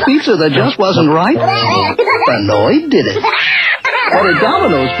pizza, or pizza that just wasn't right, the Noid did it. But at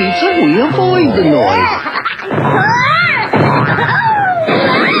Domino's Pizza, we avoid the Noid.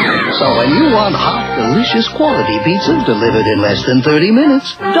 So when you want hot, delicious quality pizza delivered in less than 30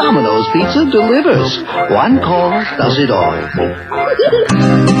 minutes, Domino's Pizza delivers. One call does it all.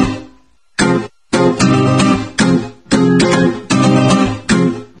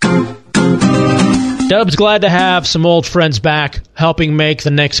 Dub's glad to have some old friends back helping make the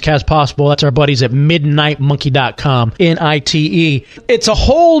NEXTcast possible. That's our buddies at midnightmonkey.com, NITE. It's a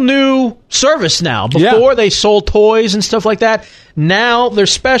whole new service now. Before they sold toys and stuff like that. Now they're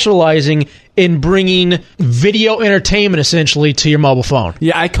specializing in bringing video entertainment essentially to your mobile phone.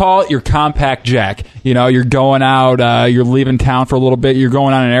 Yeah, I call it your compact jack. You're going out, you're leaving town for a little bit, you're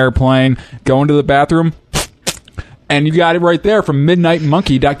going on an airplane, going to the bathroom, and you got it right there from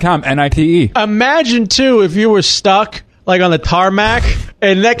midnightmonkey.com, NITE. Imagine, too, if you were stuck, like on the tarmac,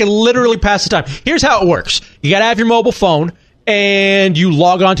 and that could literally pass the time. Here's how it works. You got to have your mobile phone, and you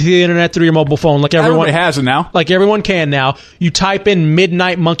log on to the internet through your mobile phone. Like everybody has it now. Like everyone can now. You type in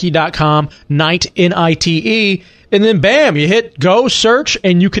midnightmonkey.com, night, NITE, and then bam, you hit go, search,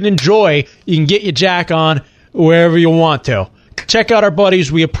 and you can enjoy. You can get your jack on wherever you want to. Check out our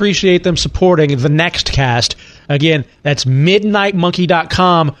buddies. We appreciate them supporting the NEXTcast. Again, that's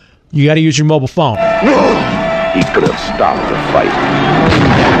midnightmonkey.com. You got to use your mobile phone. He could have stopped the fight.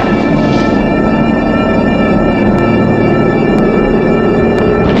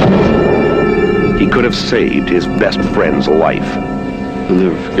 He could have saved his best friend's life. I'll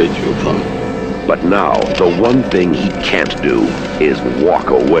never forget you, Apollo. But now, the one thing he can't do is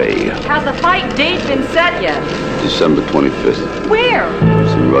walk away. Has the fight date been set yet? December 25th. Where?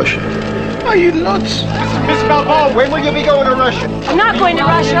 It's in Russia. Are you nuts? Miss Balboa, when will you be going to Russia? I'm not going to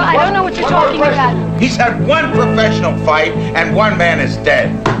Russia. I don't know what you're talking about. He's had one professional fight, and one man is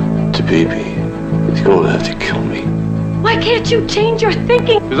dead. Tabibi, he's going to have to kill me. Why can't you change your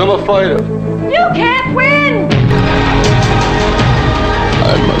thinking? Because I'm a fighter. You can't win!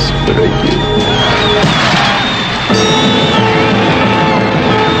 I must break you.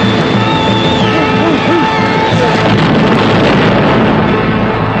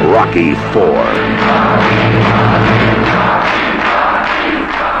 Rocky IV.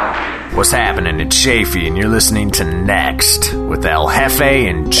 What's happening? It's Chafee, and you're listening to Next with El Jefe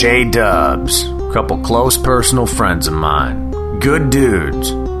and J-Dubs. A couple close personal friends of mine. Good dudes,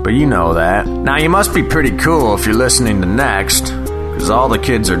 but you know that. Now, you must be pretty cool if you're listening to Next, because all the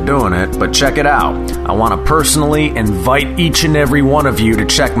kids are doing it, but check it out. I want to personally invite each and every one of you to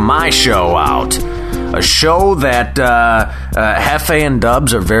check my show out. A show that Jefe and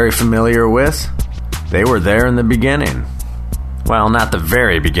Dubs are very familiar with. They were there in the beginning. Well, not the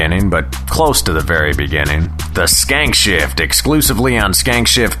very beginning, but close to the very beginning. The Skank Shift, exclusively on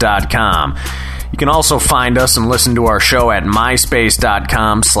skankshift.com. You can also find us and listen to our show at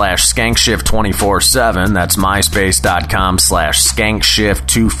myspace.com/skankshift247. That's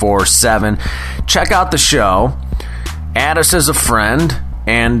myspace.com/skankshift247. Check out the show, add us as a friend,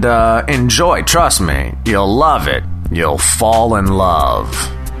 and enjoy. Trust me, you'll love it. You'll fall in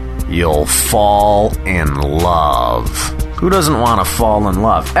love. You'll fall in love. Who doesn't want to fall in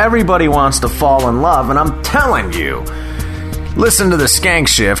love? Everybody wants to fall in love, and I'm telling you, listen to the Skank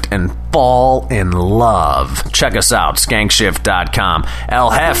Shift and fall in love. Check us out, skankshift.com. El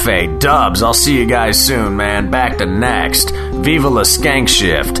Jefe, Dubs, I'll see you guys soon, man. Back to Next. Viva la Skank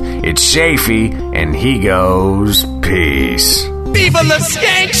Shift. It's Chafee, and he goes, peace. Viva la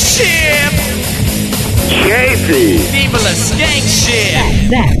Skank Shift! Chafee! Viva la Skank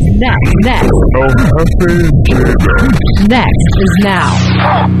Shift! Next. Next is now.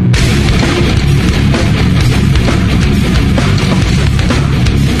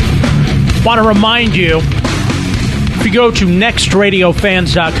 Want to remind you, if you go to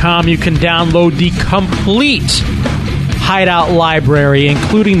nextradiofans.com, you can download the complete Hideout library,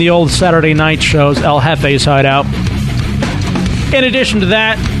 including the old Saturday night shows, El Jefe's Hideout. In addition to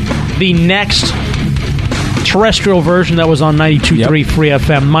that, the Next terrestrial version that was on 92.3 Free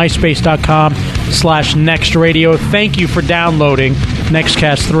FM, myspace.com/nextradio. Thank you for downloading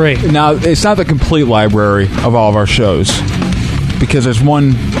NEXTcast 3. Now, it's not the complete library of all of our shows, because there's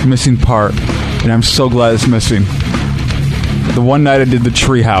one missing part, and I'm so glad it's missing. The one night I did the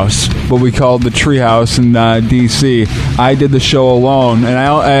Treehouse, what we called the Treehouse in D.C., I did the show alone, and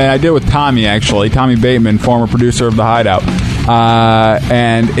I did it with Tommy, actually, Tommy Bateman, former producer of The Hideout.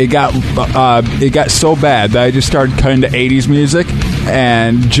 And it got so bad that I just started cutting to 80s music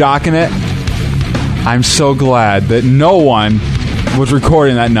and jocking it. I'm so glad that no one was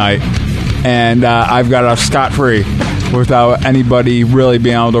recording that night, and I've got off scot-free without anybody really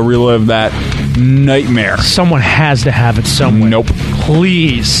being able to relive that nightmare. Someone has to have it somewhere. Nope.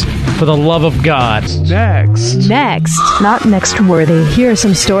 Please, for the love of God. Next. Not next worthy. Here are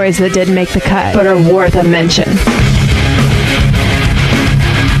some stories that didn't make the cut, but are worth a mention.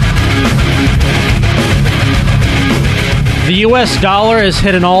 The U.S. dollar has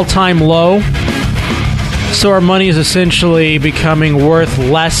hit an all-time low, so our money is essentially becoming worth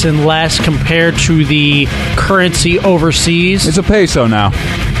less and less compared to the currency overseas. It's a peso now.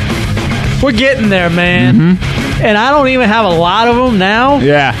 We're getting there, man. Mm-hmm. And I don't even have a lot of them now.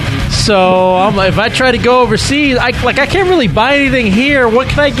 Yeah. So if I try to go overseas, I can't really buy anything here. What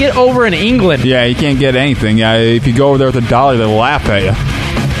can I get over in England? Yeah, you can't get anything. Yeah, if you go over there with a dollar, they'll laugh at you.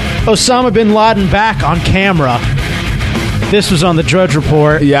 Osama bin Laden back on camera. This was on the Drudge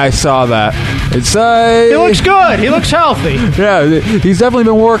Report. Yeah, I saw that. It's he looks good. He looks healthy. Yeah, he's definitely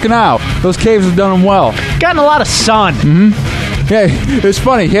been working out. Those caves have done him well. Gotten a lot of sun. Mm-hmm. Yeah, it's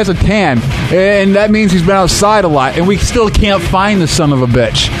funny. He has a tan, and that means he's been outside a lot, and we still can't find the son of a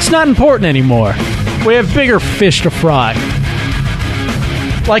bitch. It's not important anymore. We have bigger fish to fry.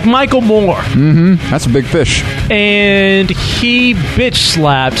 Like Michael Moore. Mm-hmm. That's a big fish. And he bitch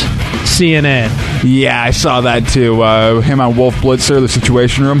slapped CNN. Yeah, I saw that too. Him on Wolf Blitzer, the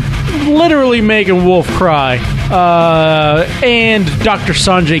Situation Room. Literally making Wolf cry. And Dr.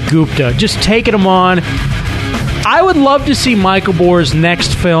 Sanjay Gupta. Just taking him on. I would love to see Michael Moore's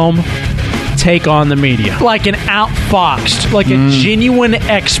next film take on the media. Like an outfoxed, like a genuine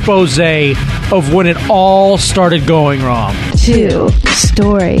expose of when it all started going wrong.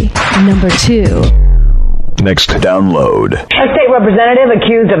 Story number 2. Next download. A state representative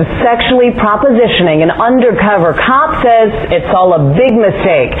accused of sexually propositioning an undercover cop says it's all a big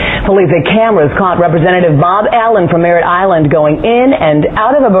mistake. Police cameras caught Representative Bob Allen from Merritt Island going in and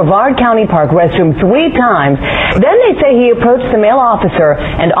out of a Brevard County Park restroom 3 times. Then they say he approached the male officer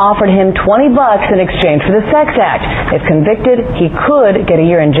and offered him $20 in exchange for the sex act. If convicted, he could get a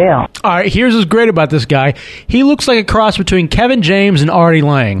year in jail. All right, here's what's great about this guy. He looks like a cross between Kevin James and Artie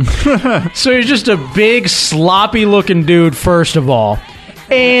Lang. So he's just a big, sloppy-looking dude, first of all.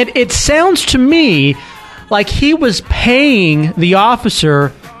 And it sounds to me like he was paying the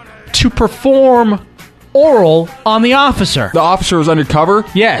officer to perform oral on the officer. The officer was undercover?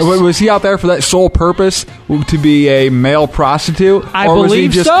 Yes. Was he out there for that sole purpose, to be a male prostitute? I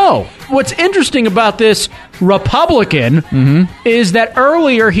believe so. What's interesting about this Republican is that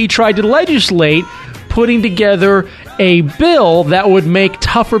earlier he tried to legislate putting together a bill that would make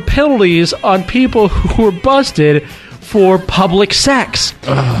tougher penalties on people who were busted for public sex.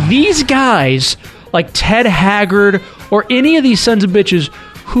 These guys, like Ted Haggard or any of these sons of bitches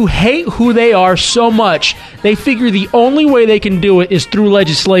who hate who they are so much, they figure the only way they can do it is through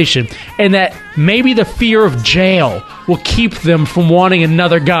legislation, and that maybe the fear of jail will keep them from wanting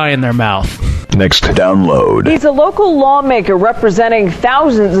another guy in their mouth. Next download. He's a local lawmaker representing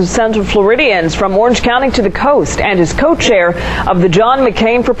thousands of Central Floridians from Orange County to the coast and is co-chair of the John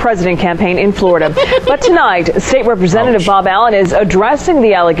McCain for President campaign in Florida. But tonight, State Representative Bob Allen is addressing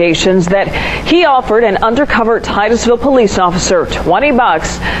the allegations that he offered an undercover Titusville police officer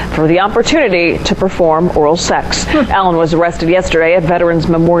 $20 for the opportunity to perform oral sex. Allen was arrested yesterday at Veterans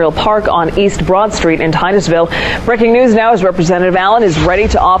Memorial Park on East Broad Street in Titusville. Breaking news now is Representative Allen is ready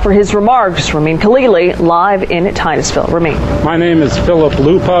to offer his remarks. Ramin Khalili, live in Titusville. Ramin. My name is Philip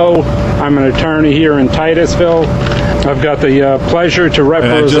Lupo. I'm an attorney here in Titusville. I've got the pleasure to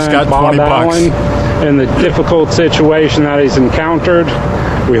represent Bob Allen in the difficult situation that he's encountered.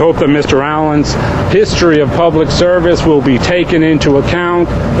 We hope that Mr. Allen's history of public service will be taken into account,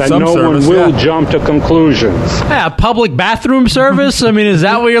 that no one will jump to conclusions. Yeah, public bathroom service? I mean, is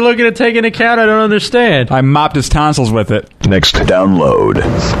that what you're looking to take into account? I don't understand. I mopped his tonsils with it. Next download.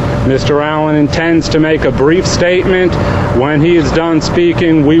 Mr. Allen intends to make a brief statement. When he is done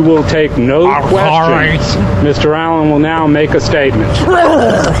speaking, we will take no questions. Mr. Allen will now make a statement.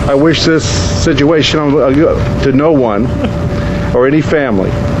 I wish this situation to no one or any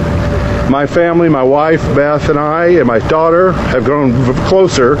family. My family, my wife, Beth, and I, and my daughter have grown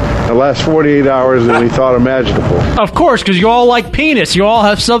closer in the last 48 hours than we thought imaginable. Of course, because you all like penis. You all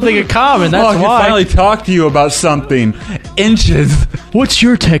have something in common. That's why. I finally talked to you about something. Inches. What's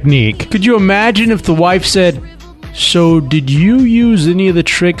your technique? Could you imagine if the wife said, so did you use any of the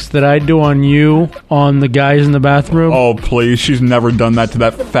tricks that I do on you on the guys in the bathroom? Oh, please. She's never done that to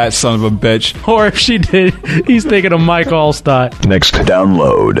that fat son of a bitch. Or if she did, he's thinking of Mike Allstott. Next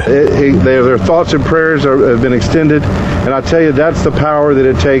download. Their thoughts and prayers have been extended, and I tell you, that's the power that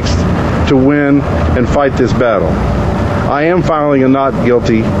it takes to win and fight this battle. I am filing a not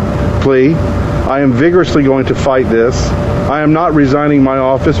guilty plea. I am vigorously going to fight this. I am not resigning my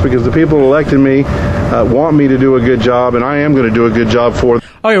office because the people who elected me want me to do a good job, and I am going to do a good job for them.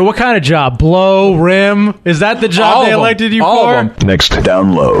 Oh, yeah, what kind of job? Blow, rim? Is that the job they elected you for? Next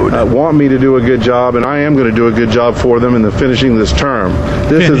download. Want me to do a good job, and I am going to do a good job for them in finishing this term.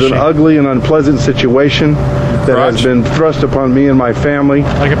 This is an ugly and unpleasant situation that has been thrust upon me and my family.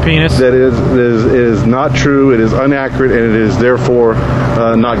 Like a penis? That is not true, it is inaccurate, and it is therefore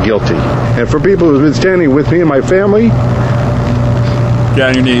not guilty. And for people who have been standing with me and my family, get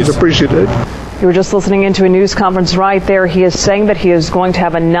on your knees. Appreciate it. You were just listening into a news conference right there. He is saying that he is going to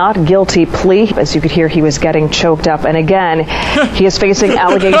have a not guilty plea. As you could hear, he was getting choked up. And again, he is facing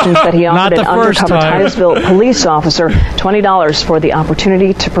allegations that he offered an undercover Titusville police officer $20 for the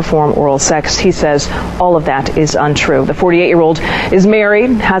opportunity to perform oral sex. He says all of that is untrue. The 48-year-old is married,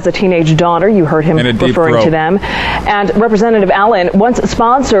 has a teenage daughter. You heard him referring to them. And Representative Allen once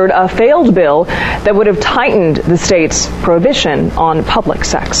sponsored a failed bill that would have tightened the state's prohibition on public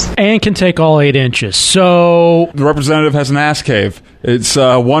sex. And can take all 8 inches. So the representative has an ass cave. It's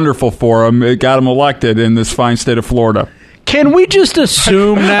wonderful for him. It got him elected in this fine state of Florida. Can we just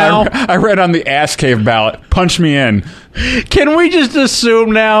assume now? I read on the ass cave ballot. Punch me in. Can we just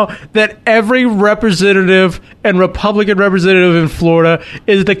assume now that every representative and Republican representative in Florida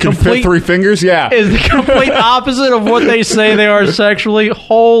is the complete fit 3 fingers? Yeah, is the complete opposite of what they say they are sexually?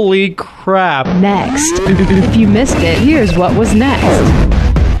 Holy crap! Next, if you missed it, here's what was next.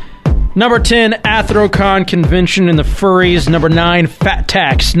 Number 10, Athrocon Convention in the Furries. Number 9, Fat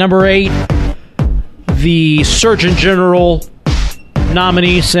Tax. Number 8, the Surgeon General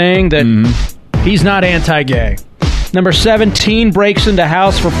nominee saying that he's not anti-gay. Number 17, breaks into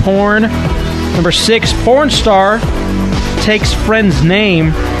house for porn. Number 6, porn star takes friend's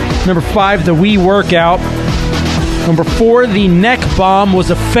name. Number 5, the Wii workout. Number 4, the neck bomb was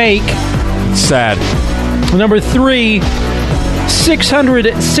a fake. Sad. Number 3,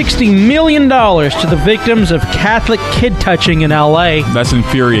 $660 million to the victims of Catholic kid touching in L.A. That's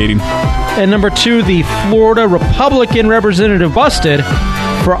infuriating. And number 2, the Florida Republican representative busted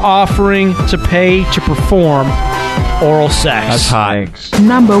for offering to pay to perform oral sex. That's hot.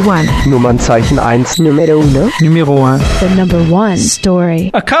 Number 1. Nummernzeichen 1. Numero 1. Numero 1. The number 1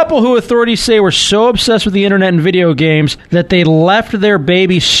 story. A couple who authorities say were so obsessed with the internet and video games that they left their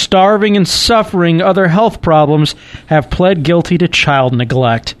baby starving and suffering other health problems have pled guilty to child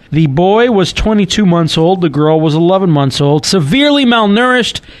neglect. The boy was 22 months old, the girl was 11 months old, severely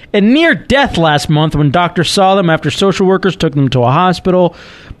malnourished and near death last month when doctors saw them after social workers took them to a hospital.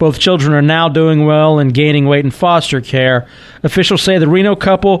 Both children are now doing well and gaining weight in foster care. Officials say the Reno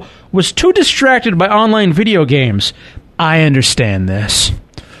couple was too distracted by online video games. I understand this.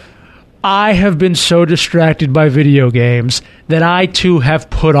 I have been so distracted by video games that I too have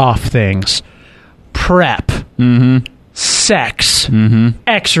put off things. Prep. Sex.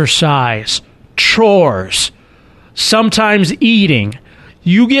 Exercise. Chores. Sometimes eating.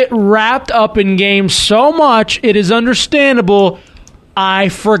 You get wrapped up in games so much, it is understandable I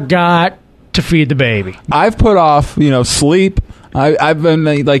forgot to feed the baby. I've put off, sleep. I've been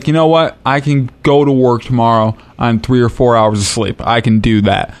like, you know what? I can go to work tomorrow on 3 or 4 hours of sleep. I can do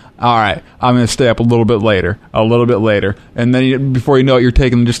that. All right, I'm going to stay up a little bit later. And then before you know it, you're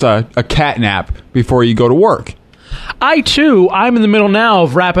taking just a cat nap before you go to work. I'm in the middle now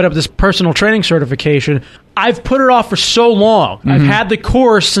of wrapping up this personal training certification. I've put it off for so long. I've had the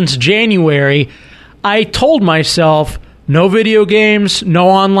course since January. I told myself, no video games, no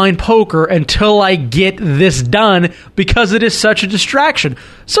online poker until I get this done because it is such a distraction.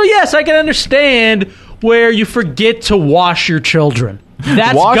 So yes, I can understand where you forget to wash your children.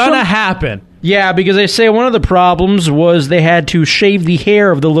 That's gonna happen. Yeah, because they say one of the problems was they had to shave the hair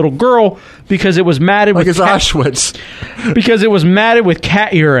of the little girl because it was matted with Auschwitz. Because it was matted with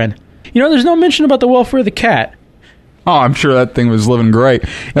cat urine. There's no mention about the welfare of the cat. Oh, I'm sure that thing was living great.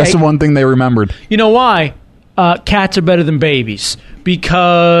 That's the one thing they remembered. You know why? Cats are better than babies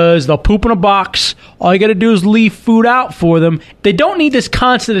because they'll poop in a box. All you got to do is leave food out for them. They don't need this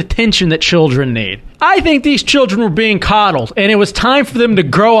constant attention that children need. I think these children were being coddled, and it was time for them to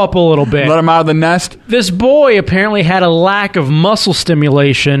grow up a little bit. Let them out of the nest. This boy apparently had a lack of muscle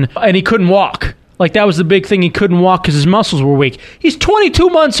stimulation, and he couldn't walk. Like, that was the big thing. He couldn't walk because his muscles were weak. He's 22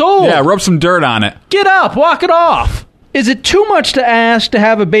 months old. Yeah, rub some dirt on it. Get up. Walk it off. Is it too much to ask to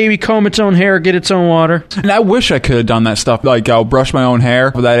have a baby comb its own hair, get its own water? And I wish I could have done that stuff. Like, I'll brush my own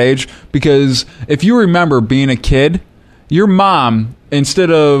hair for that age. Because if you remember being a kid, your mom,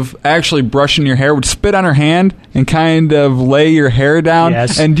 instead of actually brushing your hair, would spit on her hand and kind of lay your hair down.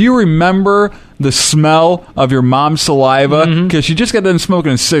 Yes. And do you remember the smell of your mom's saliva? Because she just got done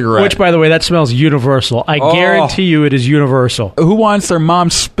smoking a cigarette. Which, by the way, that smells universal. I guarantee you it is universal. Who wants their mom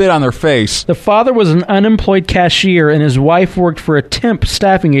spit on their face? The father was an unemployed cashier, and his wife worked for a temp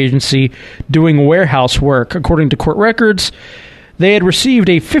staffing agency doing warehouse work. According to court records, they had received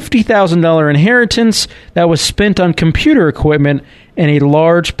a $50,000 inheritance that was spent on computer equipment and a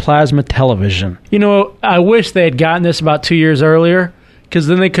large plasma television. I wish they had gotten this about 2 years earlier, because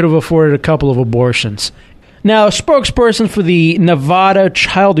then they could have afforded a couple of abortions. Now, a spokesperson for the Nevada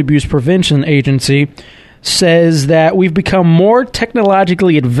Child Abuse Prevention Agency says that we've become more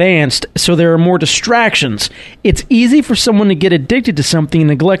technologically advanced, so there are more distractions. It's easy for someone to get addicted to something and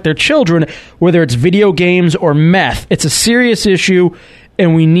neglect their children, whether it's video games or meth. It's a serious issue,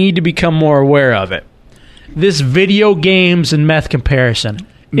 and we need to become more aware of it. This video games and meth comparison.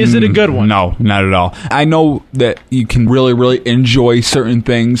 Is it a good one? No, not at all. I know that you can really, really enjoy certain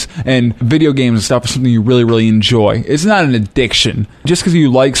things, and video games and stuff is something you really, really enjoy. It's not an addiction. Just because you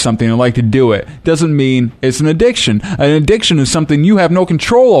like something and like to do it doesn't mean it's an addiction. An addiction is something you have no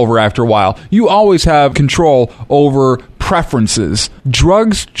control over after a while. You always have control over preferences.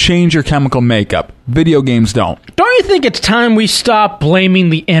 Drugs change your chemical makeup. Video games don't. Don't you think it's time we stop blaming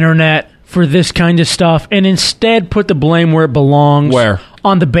the internet for this kind of stuff and instead put the blame where it belongs? Where?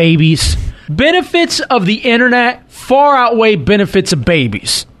 On the babies. Benefits of the internet far outweigh benefits of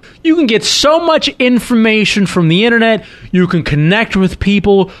babies. You can get so much information from the internet. You can connect with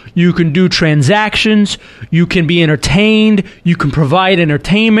people. You can do transactions. You can be entertained. You can provide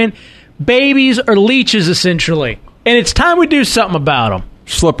entertainment. Babies are leeches, essentially. And it's time we do something about them.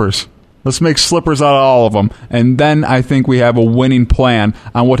 Slippers. Let's make slippers out of all of them. And then I think we have a winning plan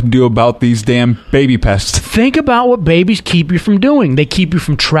on what to do about these damn baby pests. Think about what babies keep you from doing. They keep you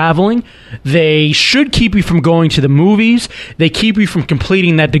from traveling. They should keep you from going to the movies. They keep you from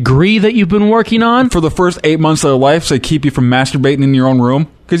completing that degree that you've been working on. For the first 8 months of their life, they keep you from masturbating in your own room.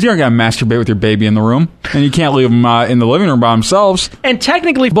 Because you aren't going to masturbate with your baby in the room. And you can't leave them in the living room by themselves. And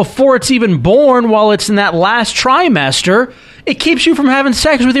technically, before it's even born, while it's in that last trimester, it keeps you from having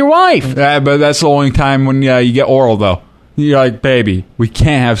sex with your wife. Yeah, but that's the only time when you get oral, though. You're like, baby, we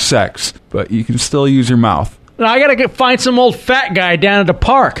can't have sex, but you can still use your mouth. Now I gotta find some old fat guy down at the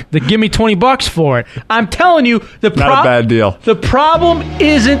park that give me $20 for it. I'm telling you, not a bad deal. The problem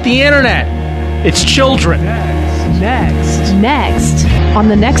isn't the internet; it's children. Next on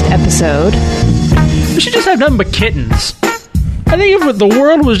the next episode, we should just have nothing but kittens. I think if the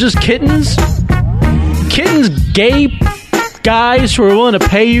world was just kittens, gay guys who are willing to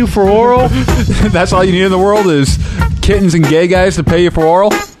pay you for oral. That's all you need in the world is kittens and gay guys to pay you for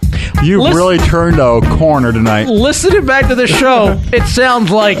oral. You've really turned a corner tonight. Listening back to the show, it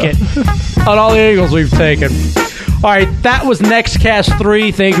sounds like it on all the angles we've taken. All right, that was NEXTcast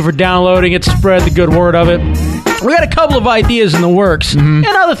 3. Thank you for downloading it. Spread the good word of it. We got a couple of ideas in the works and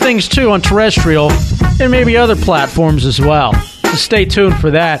other things, too, on terrestrial and maybe other platforms as well. So stay tuned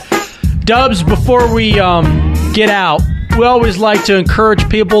for that. Dubs, before we get out, we always like to encourage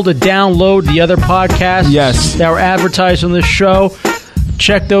people to download the other podcasts that were advertised on this show.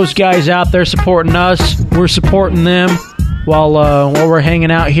 Check those guys out. They're supporting us. We're supporting them while we're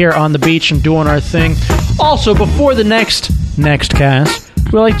hanging out here on the beach and doing our thing. Also, before the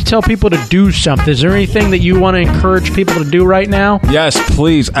NEXTcast, we like to tell people to do something. Is there anything that you want to encourage people to do right now? Yes,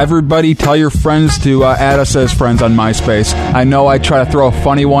 please. Everybody tell your friends to add us as friends on MySpace. I know I try to throw a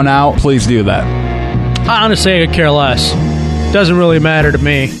funny one out. Please do that. Honestly, I could care less. Doesn't really matter to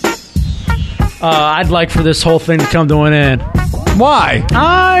me. I'd like for this whole thing to come to an end. Why?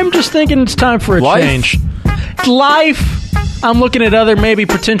 I'm just thinking it's time for a change. Life. I'm looking at other maybe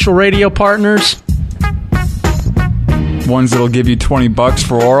potential radio partners. Ones that'll give you $20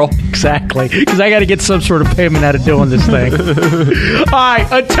 for oral? Exactly. Because I got to get some sort of payment out of doing this thing. All right.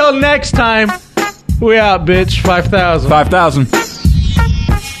 Until next time, we out, bitch. 5,000. 5,000.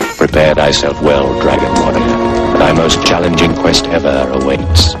 Prepare thyself well, Dragon Warrior. Thy most challenging quest ever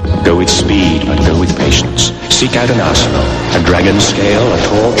awaits. Go with speed, but go with patience. Seek out an arsenal, a dragon scale, a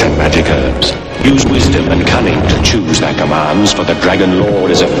torch, and magic herbs. Use wisdom and cunning to choose thy commands, for the Dragon Lord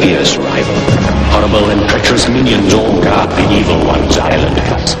is a fierce rival. Horrible and treacherous minions all guard the evil one's island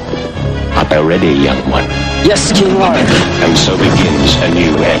house. Art thou ready, young one? Yes, King Lord. And so begins a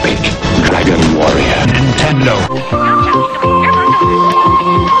new epic, Dragon Warrior. Nintendo.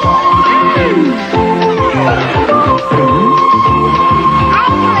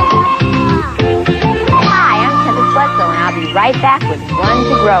 Right back with one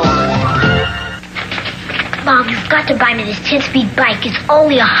to grow on. Mom, you've got to buy me this 10-speed bike. It's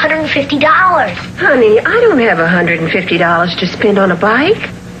only $150. Honey, I don't have $150 to spend on a bike.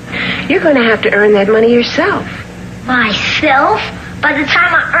 You're going to have to earn that money yourself. Myself? By the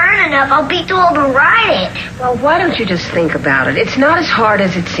time I earn enough, I'll be too old to ride it. Well, why don't you just think about it? It's not as hard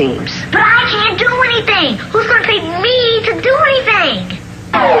as it seems. But I can't do anything. Who's going to pay me to do anything?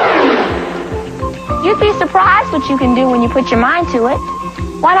 You'd be surprised what you can do when you put your mind to it.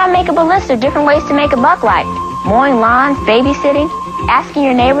 Why not make up a list of different ways to make a buck, like mowing lawns, babysitting, asking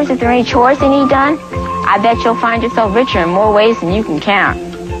your neighbors if there are any chores they need done? I bet you'll find yourself richer in more ways than you can count.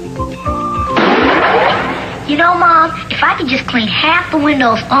 You know, Mom, if I could just clean half the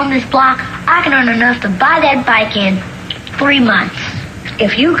windows on this block, I can earn enough to buy that bike in 3 months.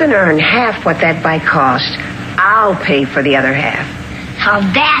 If you can earn half what that bike cost, I'll pay for the other half. Now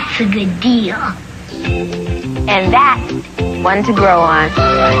that's a good deal. And that's one to grow on.